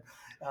even,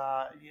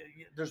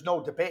 there's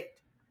no debate.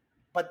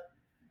 But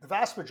the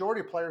vast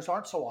majority of players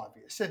aren't so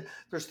obvious. And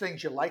there's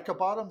things you like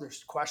about them.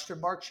 There's question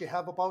marks you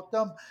have about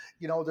them.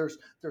 You know,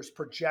 there's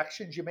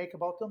projections you make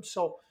about them.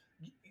 So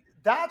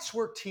that's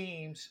where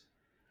teams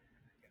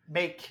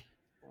make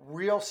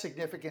real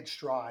significant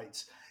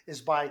strides,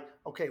 is by,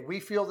 okay, we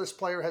feel this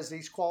player has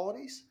these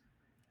qualities,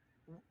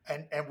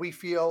 and we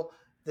feel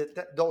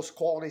that those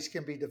qualities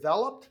can be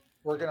developed.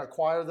 We're going to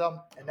acquire them.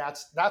 And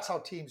that's how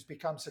teams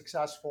become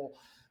successful,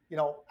 you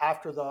know,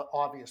 after the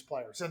obvious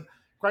players. And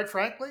quite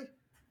frankly,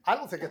 I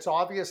don't think it's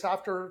obvious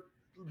after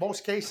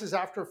most cases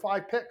after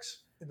 5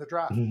 picks in the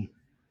draft.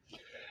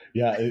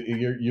 Yeah,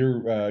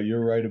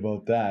 you're right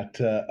about that.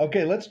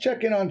 Okay, let's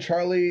check in on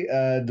Charlie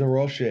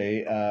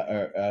DeRoche.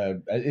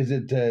 Is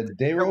it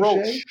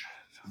DeRoche?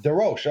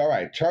 DeRoche. All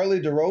right, Charlie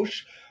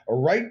DeRoche, a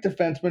right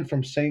defenseman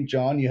from St.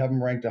 John. You have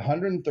him ranked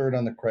 103rd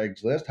on the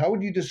Craigslist. How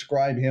would you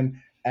describe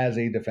him as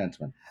a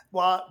defenseman?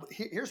 Well,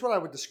 here's what I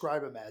would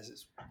describe him as: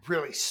 is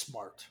really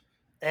smart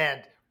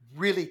and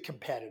really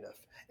competitive.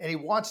 And he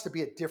wants to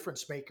be a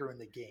difference maker in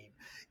the game.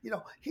 You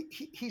know,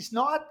 he's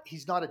not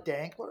a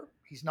dangler.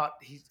 He's not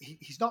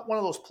one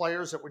of those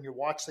players that when you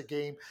watch the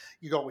game,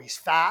 you go, he's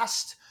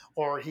fast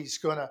or he's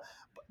gonna.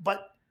 But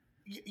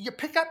you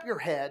pick up your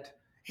head.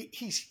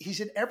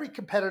 He's in every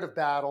competitive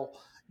battle,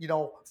 you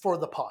know, for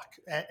the puck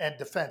and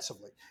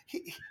defensively.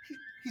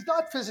 He's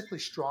not physically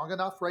strong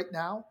enough right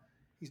now.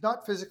 He's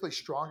not physically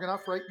strong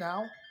enough right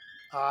now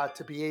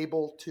to be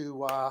able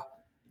to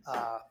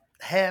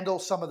handle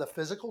some of the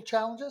physical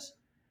challenges.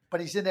 But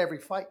he's in every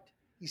fight.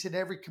 He's in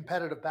every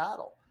competitive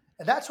battle.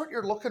 And that's what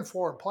you're looking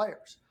for in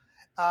players.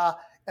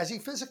 As he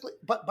physically,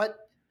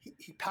 but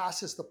he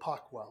passes the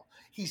puck well.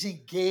 He's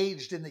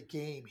engaged in the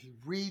game. He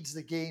reads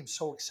the game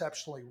so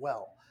exceptionally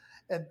well.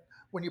 And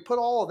when you put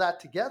all of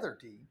that together,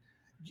 Dean,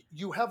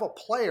 you have a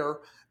player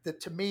that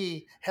to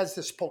me has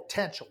this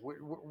potential.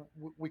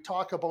 We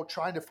talk about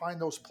trying to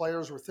find those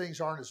players where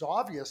things aren't as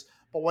obvious.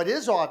 But what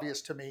is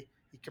obvious to me,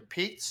 he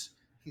competes.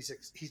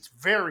 He's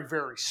very,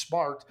 very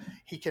smart.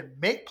 He can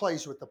make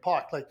plays with the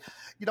puck. Like,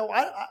 you know,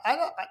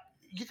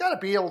 you got to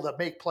be able to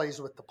make plays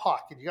with the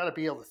puck, and you got to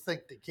be able to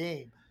think the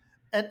game.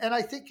 And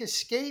I think his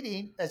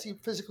skating, as he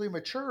physically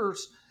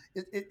matures,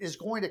 is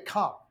going to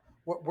come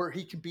where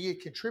he can be a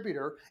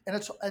contributor. And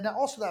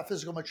also that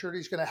physical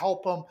maturity is going to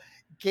help him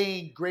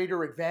gain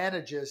greater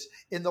advantages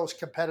in those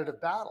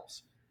competitive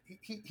battles.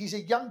 He's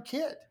a young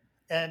kid,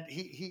 and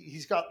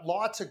he's got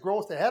lots of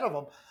growth ahead of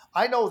him.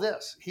 I know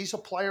this. He's a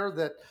player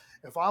that,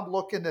 if I'm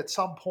looking at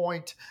some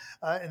point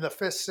in the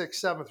 5th, 6th,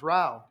 7th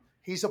round,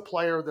 he's a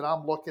player that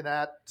I'm looking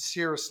at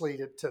seriously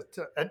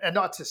and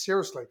not to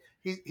seriously.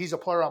 He's a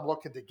player I'm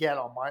looking to get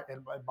on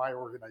in my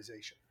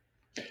organization.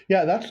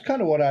 Yeah, that's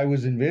kind of what I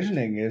was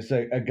envisioning, is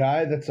a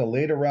guy that's a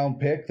later round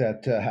pick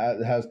that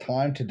has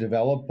time to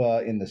develop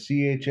in the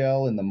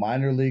CHL, in the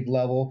minor league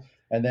level.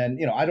 And then,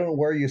 you know, I don't know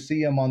where you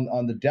see him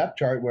on the depth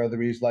chart,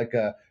 whether he's like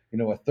a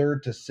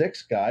 3rd to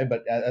 6th guy,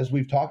 but as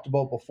we've talked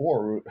about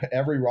before,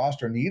 every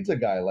roster needs a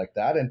guy like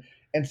that.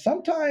 And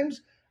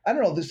sometimes, I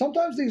don't know,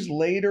 sometimes these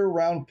later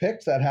round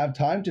picks that have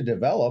time to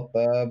develop,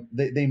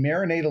 they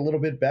marinate a little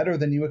bit better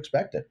than you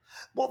expected.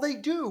 Well, they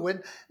do.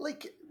 And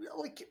like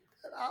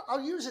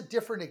I'll use a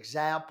different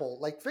example,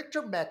 like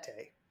Victor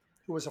Mete,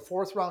 who was a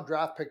 4th round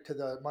draft pick to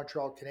the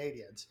Montreal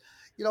Canadiens.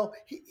 You know,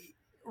 he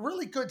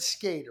really good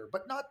skater,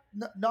 but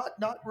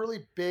not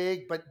really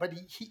big, but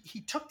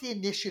he took the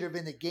initiative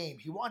in the game.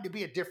 He wanted to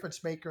be a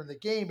difference maker in the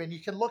game. And you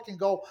can look and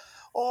go,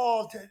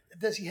 oh,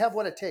 does he have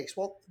what it takes?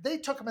 Well, they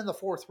took him in the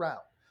 4th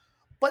round.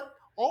 But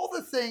all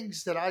the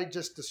things that I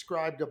just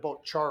described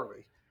about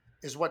Charlie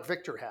is what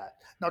Victor had.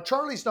 Now,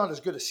 Charlie's not as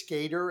good a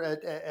skater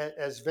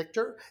as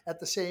Victor at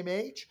the same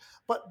age,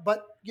 but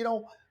you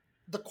know,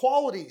 the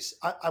qualities,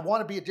 I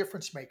want to be a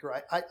difference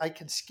maker. I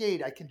can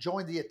skate. I can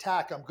join the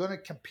attack. I'm going to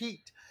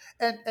compete.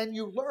 And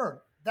you learn.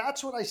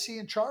 That's what I see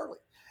in Charlie.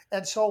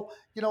 And so,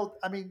 you know,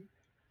 I mean,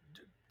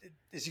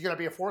 is he going to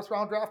be a 4th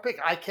round draft pick?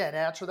 I can't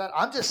answer that.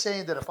 I'm just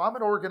saying that if I'm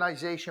an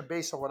organization,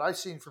 based on what I've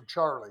seen from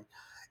Charlie,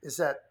 is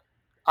that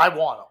I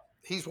want him.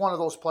 He's one of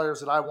those players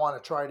that I want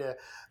to try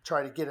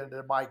to get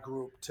into my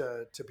group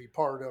to be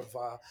part of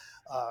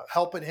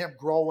helping him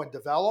grow and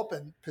develop.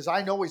 And because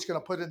I know he's going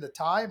to put in the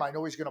time, I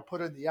know he's going to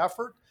put in the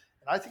effort,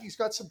 and I think he's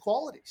got some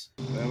qualities.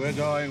 Where we're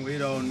going, we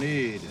don't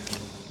need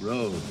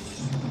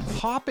roads.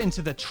 Hop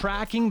into the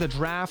Tracking the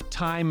Draft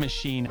time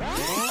machine.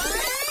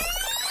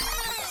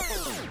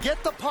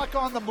 Get the puck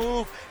on the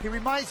move. He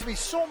reminds me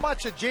so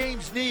much of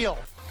James Neal.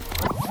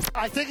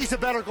 I think he's a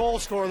better goal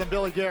scorer than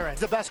Billy Guerin. He's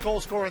the best goal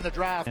scorer in the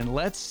draft. And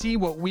let's see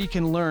what we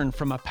can learn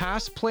from a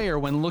past player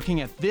when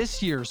looking at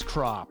this year's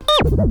crop.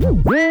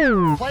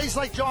 Plays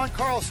like John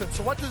Carlson.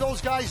 So what do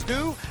those guys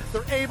do?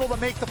 They're able to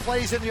make the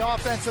plays in the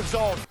offensive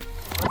zone.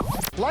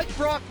 Like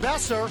Brock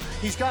Besser,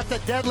 he's got the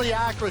deadly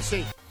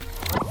accuracy.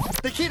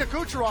 Nikita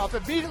Kucherov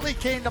immediately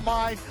came to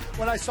mind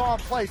when I saw him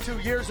play 2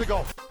 years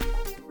ago.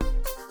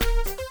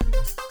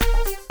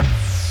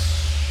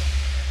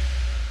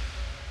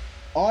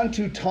 On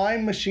to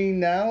Time Machine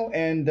now,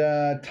 and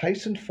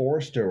Tyson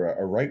Foerster,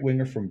 a right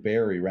winger from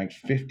Barrie, ranked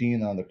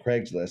 15 on the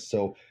Craigslist.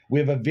 So we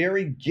have a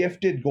very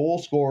gifted goal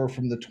scorer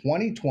from the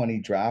 2020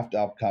 draft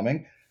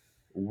upcoming.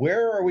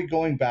 Where are we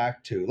going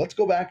back to? Let's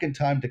go back in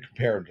time to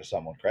compare him to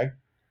someone, Craig.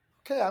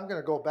 Okay, I'm going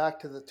to go back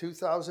to the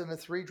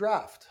 2003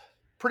 draft.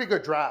 Pretty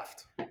good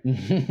draft,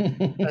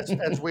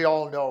 as we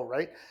all know,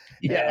 right?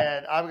 Yeah.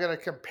 And I'm going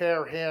to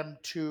compare him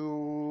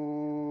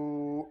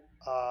to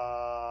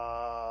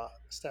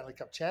Stanley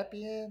Cup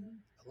champion,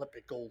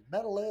 Olympic gold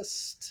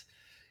medalist.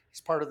 He's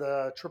part of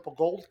the Triple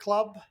Gold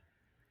Club.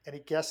 Any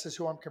guesses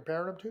who I'm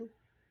comparing him to?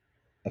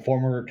 A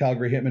former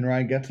Calgary Hitman,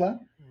 Ryan Getzlaf?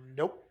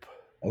 Nope.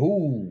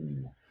 Oh.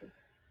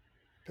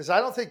 Because I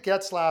don't think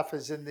Getzlaf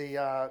is in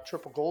the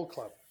Triple Gold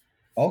Club.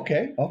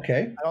 Okay.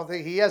 I don't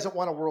think he hasn't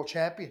won a world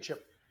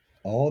championship.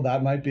 Oh,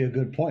 that might be a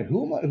good point.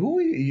 Who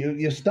are you?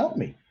 You stumped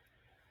me.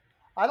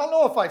 I don't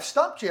know if I've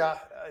stumped you.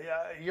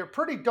 You're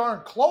pretty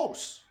darn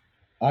close.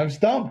 I'm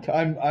stumped.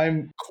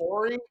 I'm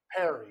Corey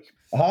Perry.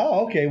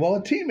 Oh, okay. Well,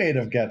 a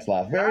teammate of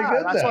Getzlaf. Very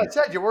good. That's what I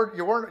said. You weren't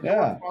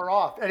far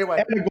off.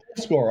 Anyway, and a goal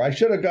scorer. I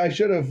should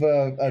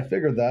have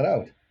figured that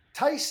out.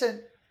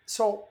 Tyson.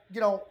 So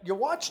you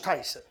watch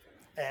Tyson,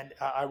 and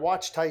I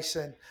watched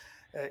Tyson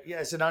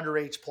as an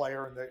underage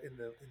player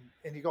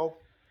and you go,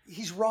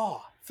 he's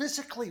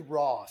physically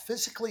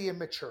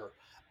immature,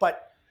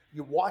 but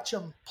you watch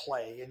him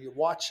play and you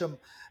watch him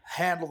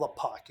handle the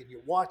puck and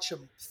you watch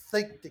him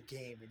think the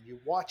game and you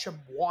watch him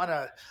want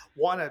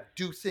to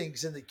do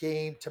things in the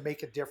game to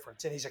make a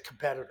difference. And he's a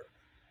competitor.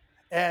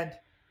 And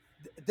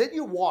then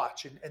you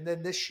watch, and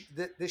then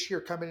this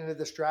year coming into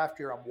this draft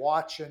year, I'm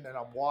watching and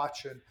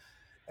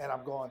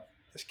I'm going,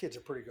 this kid's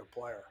a pretty good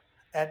player.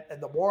 And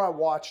the more I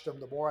watched him,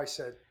 the more I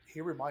said, he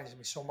reminds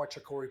me so much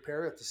of Corey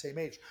Perry at the same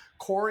age.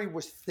 Corey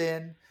was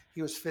thin.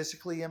 He was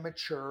physically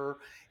immature.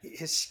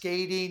 His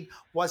skating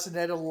wasn't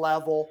at a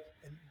level.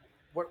 And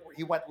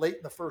he went late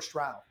in the first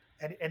round,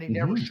 and he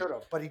never should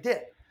have, but he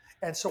did.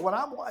 And so when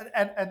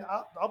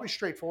I'll be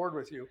straightforward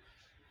with you.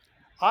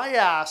 I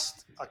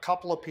asked a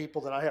couple of people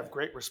that I have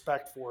great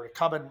respect for to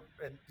come and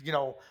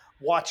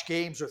watch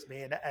games with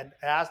me, and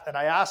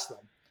I asked them,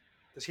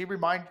 does he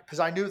remind? Because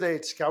I knew they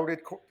had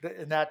scouted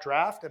in that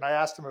draft, and I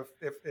asked them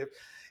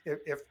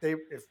if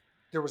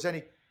there was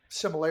any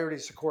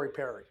similarities to Corey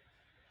Perry.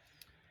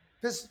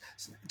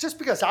 Just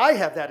because I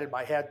have that in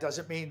my head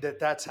doesn't mean that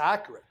that's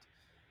accurate.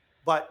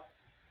 But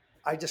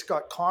I just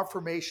got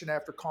confirmation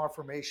after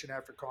confirmation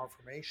after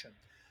confirmation.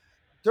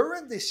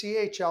 During the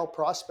CHL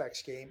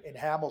Prospects game in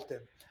Hamilton,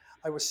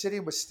 I was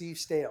sitting with Steve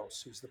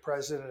Stales, who's the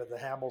president of the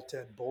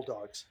Hamilton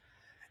Bulldogs,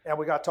 and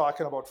we got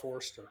talking about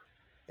Foerster.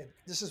 And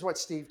this is what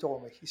Steve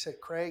told me. He said,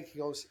 Craig, he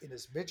goes, in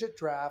his midget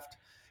draft,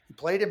 he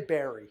played in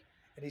Barrie.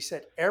 And he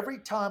said, every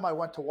time I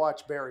went to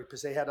watch Barrie,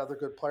 because they had other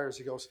good players,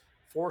 he goes,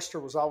 Foerster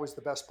was always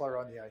the best player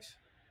on the ice.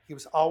 He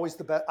was always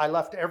the best. I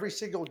left every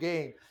single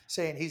game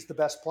saying he's the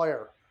best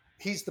player.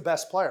 He's the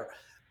best player.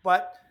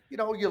 But,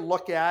 you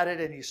look at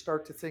it and you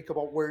start to think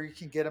about where you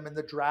can get him in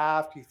the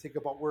draft. You think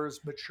about where his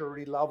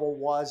maturity level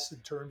was in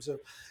terms of,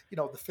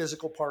 the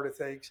physical part of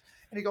things.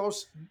 And he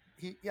goes,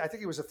 I think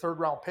he was a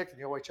third-round pick in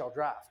the OHL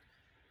draft.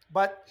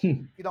 But,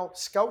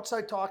 scouts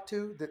I talked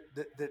to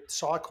that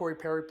saw Corey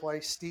Perry play,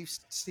 Steve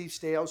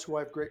Stales, who I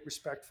have great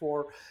respect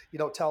for,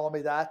 telling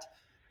me that,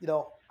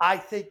 I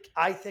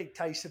think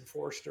Tyson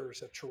Foerster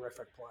is a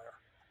terrific player.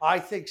 I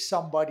think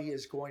somebody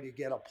is going to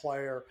get a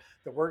player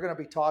that we're going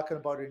to be talking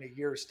about in a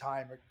year's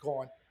time and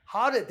going,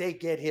 how did they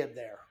get him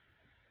there?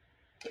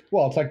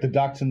 Well, it's like the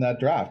Ducks in that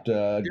draft.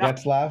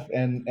 Getzlaf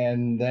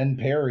and then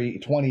Perry,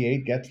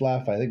 28,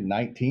 Getzlaf, I think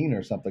 19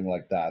 or something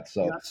like that.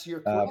 So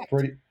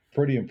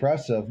pretty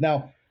impressive.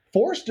 Now,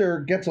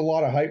 Foerster gets a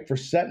lot of hype for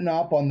setting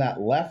up on that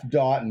left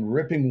dot and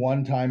ripping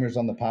one-timers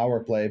on the power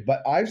play,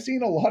 but I've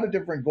seen a lot of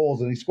different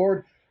goals, and he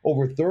scored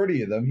over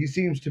 30 of them. He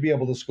seems to be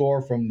able to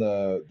score from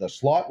the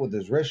slot with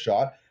his wrist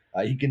shot.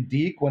 He can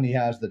deke when he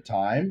has the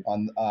time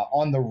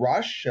on the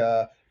rush,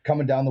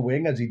 coming down the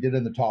wing as he did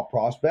in the top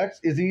prospects.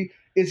 Is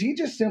he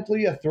just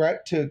simply a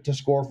threat to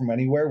score from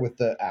anywhere with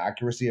the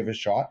accuracy of his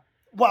shot?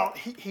 Well,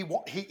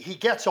 he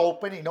gets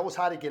open. He knows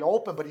how to get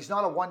open, but he's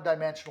not a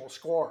one-dimensional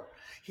scorer.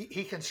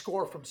 He can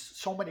score from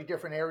so many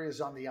different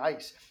areas on the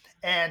ice,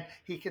 and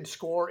he can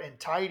score in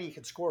tight. He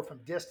can score from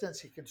distance.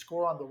 He can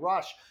score on the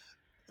rush.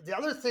 The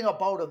other thing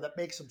about him that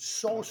makes him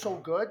so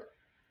good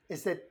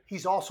is that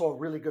he's also a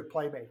really good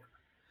playmaker.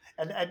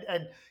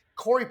 And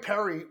Corey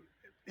Perry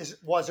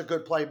was a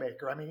good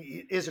playmaker. I mean,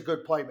 he is a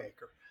good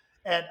playmaker.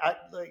 And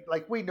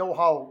we know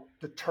how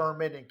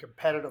determined and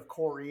competitive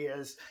Corey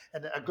is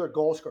and a good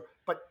goal scorer.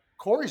 But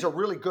Corey's a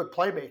really good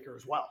playmaker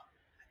as well.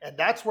 And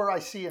that's where I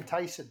see in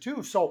Tyson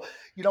too. So,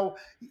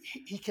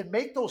 he can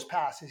make those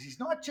passes. He's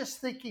not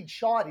just thinking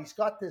shot. He's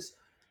got this,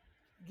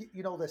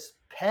 this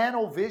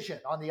panel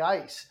vision on the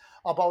ice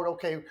about,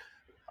 okay,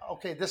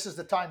 this is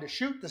the time to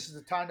shoot. This is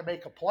the time to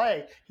make a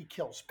play. He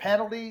kills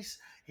penalties.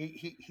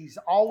 He's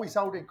always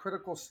out in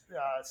critical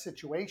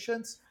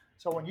situations.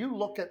 So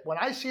when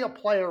I see a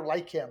player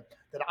like him,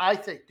 that I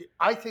think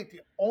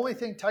the only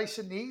thing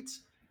Tyson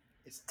needs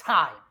is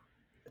time.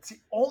 It's the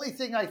only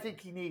thing I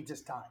think he needs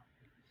is time.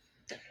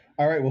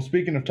 All right, well,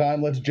 speaking of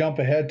time, let's jump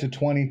ahead to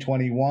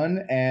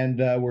 2021, and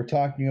we're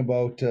talking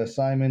about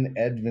Simon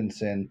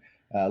Edvinsson,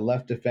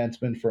 left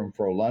defenseman from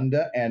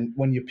Frölunda. And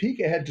when you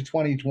peek ahead to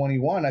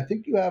 2021, I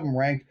think you have him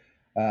ranked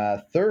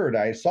third.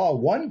 I saw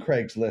one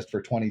Craigslist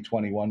for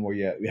 2021 where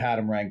you had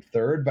him ranked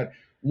third, but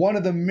one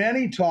of the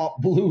many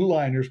top blue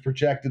liners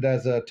projected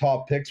as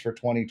top picks for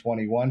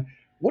 2021.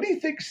 What do you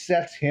think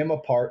sets him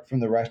apart from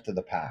the rest of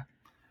the pack?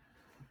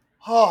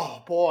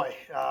 Oh boy,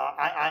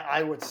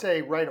 I would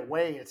say right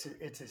away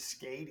it's his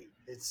skating.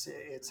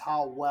 It's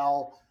how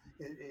well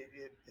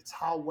it's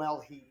how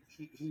well he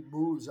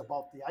moves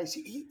about the ice.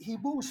 He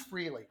moves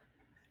freely.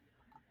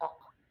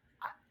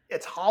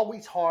 It's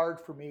always hard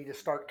for me to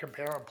start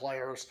comparing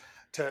players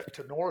to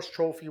Norris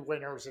Trophy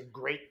winners and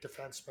great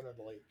defensemen in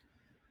the league.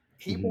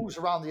 He moves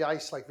around the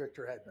ice like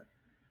Victor Hedman.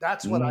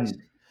 That's what I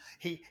see.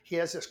 He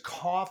has this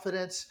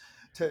confidence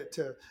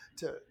to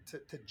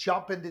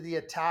jump into the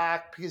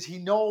attack because he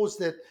knows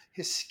that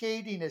his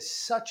skating is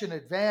such an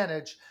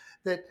advantage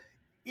that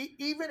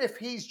even if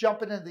he's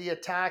jumping into the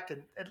attack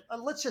and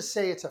let's just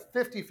say it's a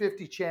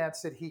 50-50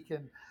 chance that he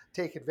can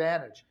take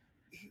advantage,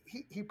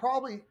 he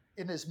probably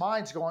in his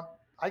mind's going,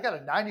 I got a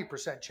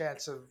 90%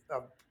 chance of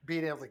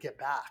being able to get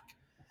back.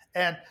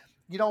 And,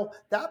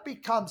 that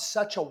becomes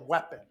such a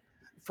weapon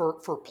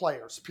for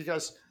players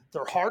because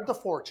they're hard to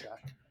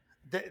forecheck.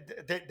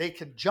 They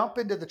can jump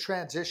into the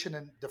transition,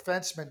 and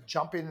defensemen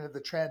jumping into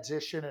the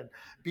transition and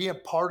being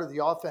part of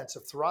the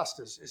offensive thrust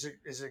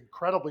is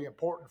incredibly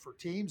important for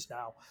teams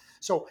now.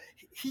 So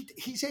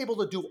he's able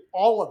to do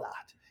all of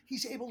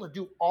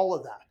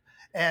that.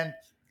 And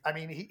I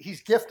mean,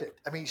 he's gifted.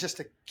 I mean, he's just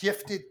a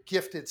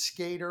gifted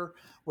skater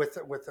with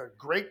a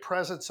great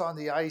presence on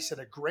the ice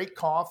and a great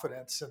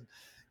confidence. And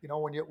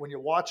when you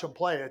watch him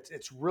play,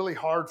 it's really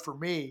hard for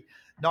me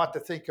not to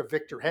think of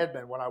Victor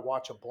Hedman when I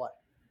watch him play.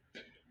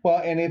 Well,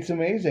 and it's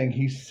amazing.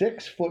 He's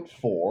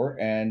 6'4"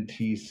 and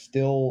he's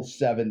still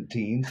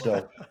 17,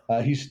 so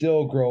he's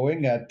still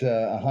growing at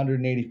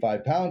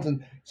 185 pounds.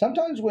 And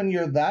sometimes when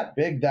you're that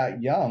big,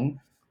 that young,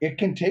 it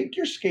can take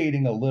your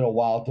skating a little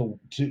while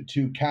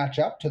to catch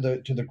up to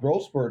the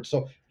growth spurt.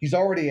 So he's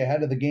already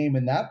ahead of the game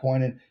in that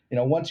point. And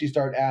once you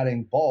start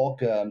adding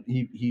bulk,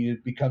 he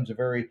becomes a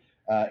very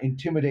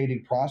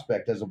intimidating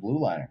prospect as a blue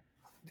liner.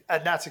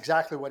 And that's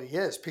exactly what he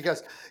is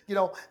because,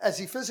 as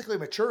he physically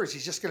matures,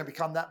 he's just going to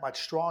become that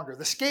much stronger.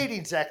 The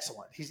skating's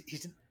excellent.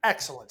 He's an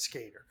excellent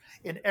skater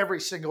in every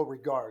single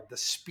regard. The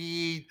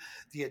speed,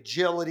 the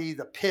agility,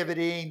 the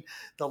pivoting,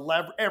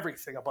 the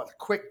everything about the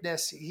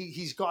quickness.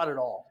 He's got it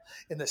all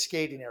in the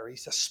skating area.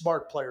 He's a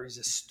smart player. He's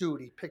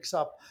astute. He picks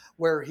up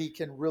where he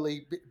can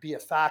really be a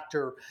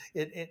factor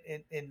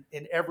in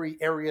every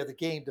area of the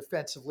game,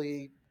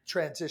 defensively,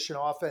 transition,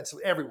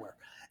 offensively, everywhere.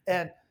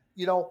 And,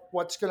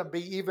 what's going to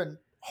be even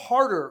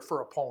harder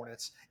for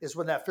opponents is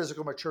when that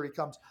physical maturity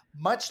comes,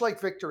 much like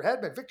Victor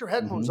Hedman. Victor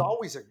Hedman was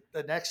always an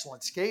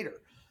excellent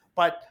skater,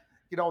 but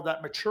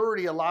that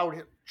maturity allowed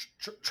him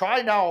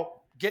try now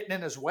getting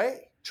in his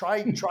way.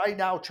 Try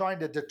now trying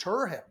to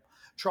deter him.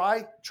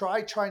 Try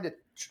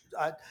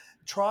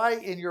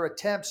in your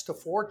attempts to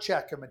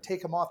forecheck him and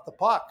take him off the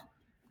puck.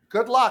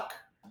 Good luck.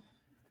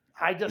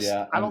 I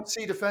don't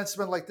see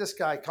defensemen like this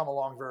guy come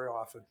along very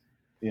often.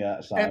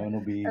 Yeah, Simon will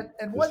be.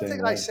 And one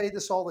thing I say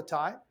this all the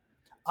time.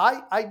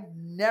 I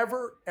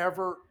never,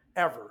 ever,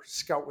 ever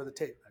scout with a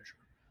tape measure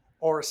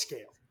or a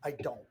scale. I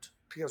don't,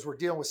 because we're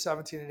dealing with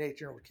 17 and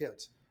 18-year-old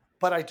kids.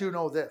 But I do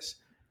know this.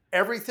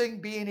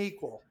 Everything being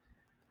equal,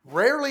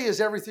 rarely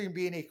is everything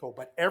being equal,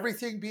 but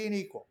everything being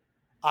equal,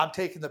 I'm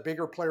taking the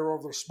bigger player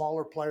over the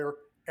smaller player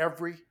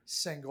every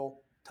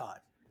single time.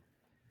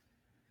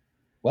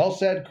 Well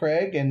said,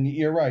 Craig, and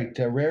you're right.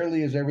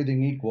 Rarely is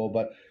everything equal,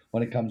 but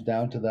when it comes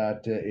down to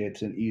that,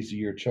 it's an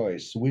easier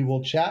choice. We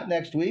will chat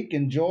next week.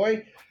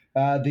 Enjoy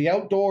the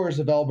outdoors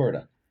of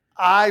Alberta.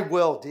 I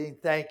will, Dean.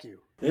 Thank you.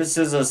 This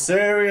is a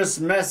serious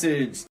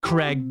message.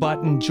 Craig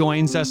Button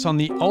joins us on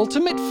the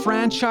Ultimate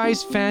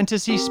Franchise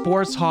Fantasy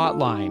Sports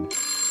Hotline.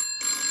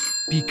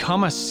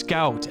 Become a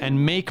scout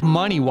and make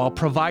money while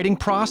providing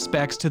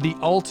prospects to the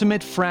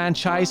Ultimate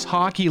Franchise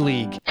Hockey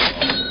League.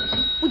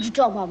 What you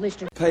talking about,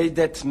 mister? Pay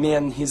that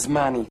man his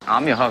money.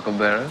 I'm your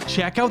huckleberry.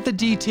 Check out the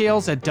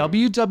details at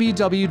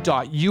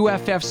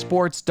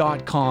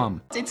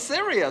www.uffsports.com. It's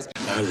serious.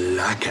 I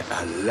like it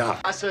a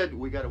lot. I said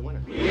we got a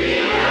winner.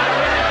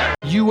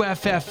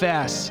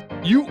 UFFS.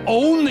 You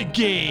own the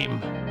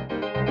game.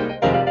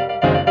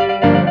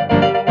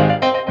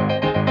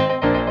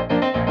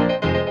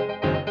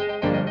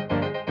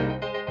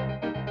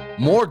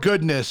 More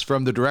goodness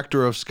from the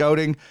director of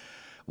scouting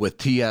with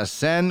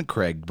TSN,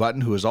 Craig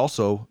Button, who is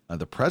also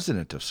the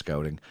president of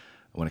scouting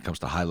when it comes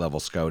to high-level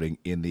scouting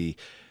in the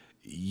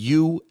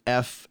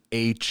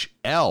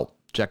UFHL.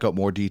 Check out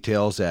more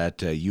details at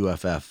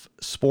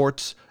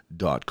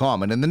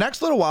uffsports.com. And in the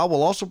next little while,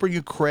 we'll also bring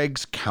you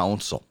Craig's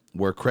Counsel,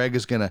 where Craig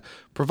is going to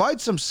provide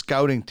some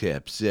scouting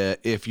tips.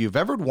 If you've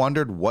ever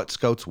wondered what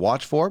scouts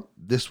watch for,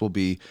 this will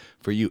be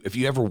for you. If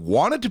you ever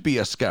wanted to be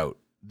a scout,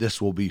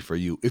 this will be for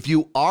you. If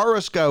you are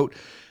a scout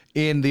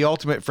in the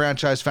Ultimate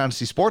Franchise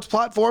Fantasy Sports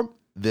platform,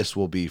 this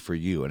will be for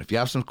you. And if you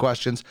have some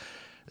questions,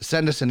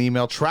 send us an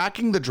email,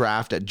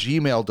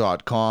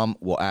 trackingthedraft@gmail.com.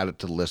 We'll add it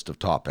to the list of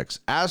topics.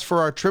 As for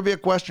our trivia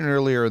question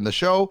earlier in the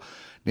show,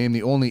 name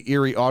the only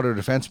Erie Otter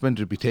defenseman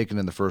to be taken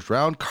in the first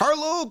round.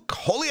 Carlo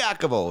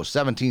Koliakovo,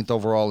 17th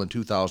overall in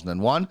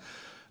 2001.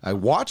 I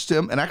watched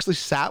him and actually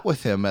sat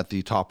with him at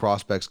the Top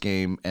Prospects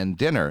game and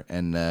dinner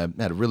and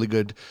had a really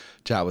good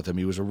chat with him.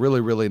 He was a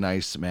really, really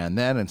nice man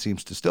then and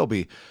seems to still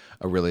be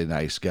a really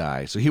nice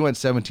guy. So he went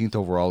 17th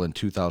overall in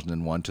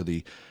 2001 to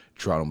the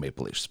Toronto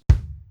Maple Leafs.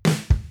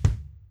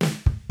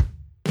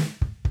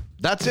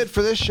 That's it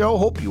for this show.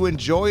 Hope you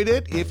enjoyed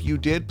it. If you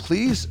did,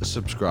 please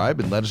subscribe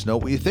and let us know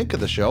what you think of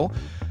the show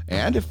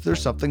and if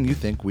there's something you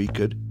think we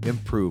could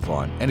improve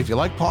on. And if you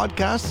like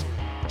podcasts,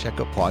 check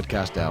out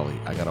Podcast Alley.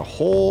 I got a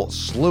whole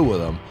slew of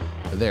them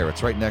there.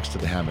 It's right next to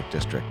the Hammock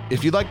District.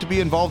 If you'd like to be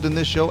involved in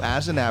this show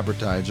as an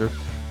advertiser,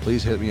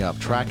 please hit me up,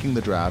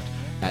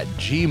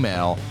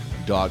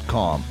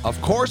 trackingthedraft@gmail.com.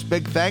 Of course,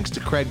 big thanks to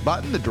Craig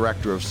Button, the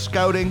Director of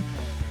Scouting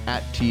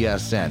at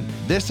TSN.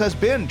 This has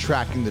been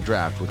Tracking the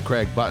Draft with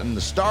Craig Button.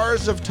 The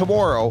stars of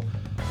tomorrow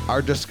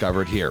are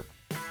discovered here.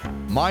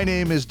 My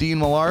name is Dean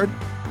Millard.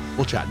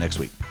 We'll chat next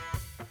week.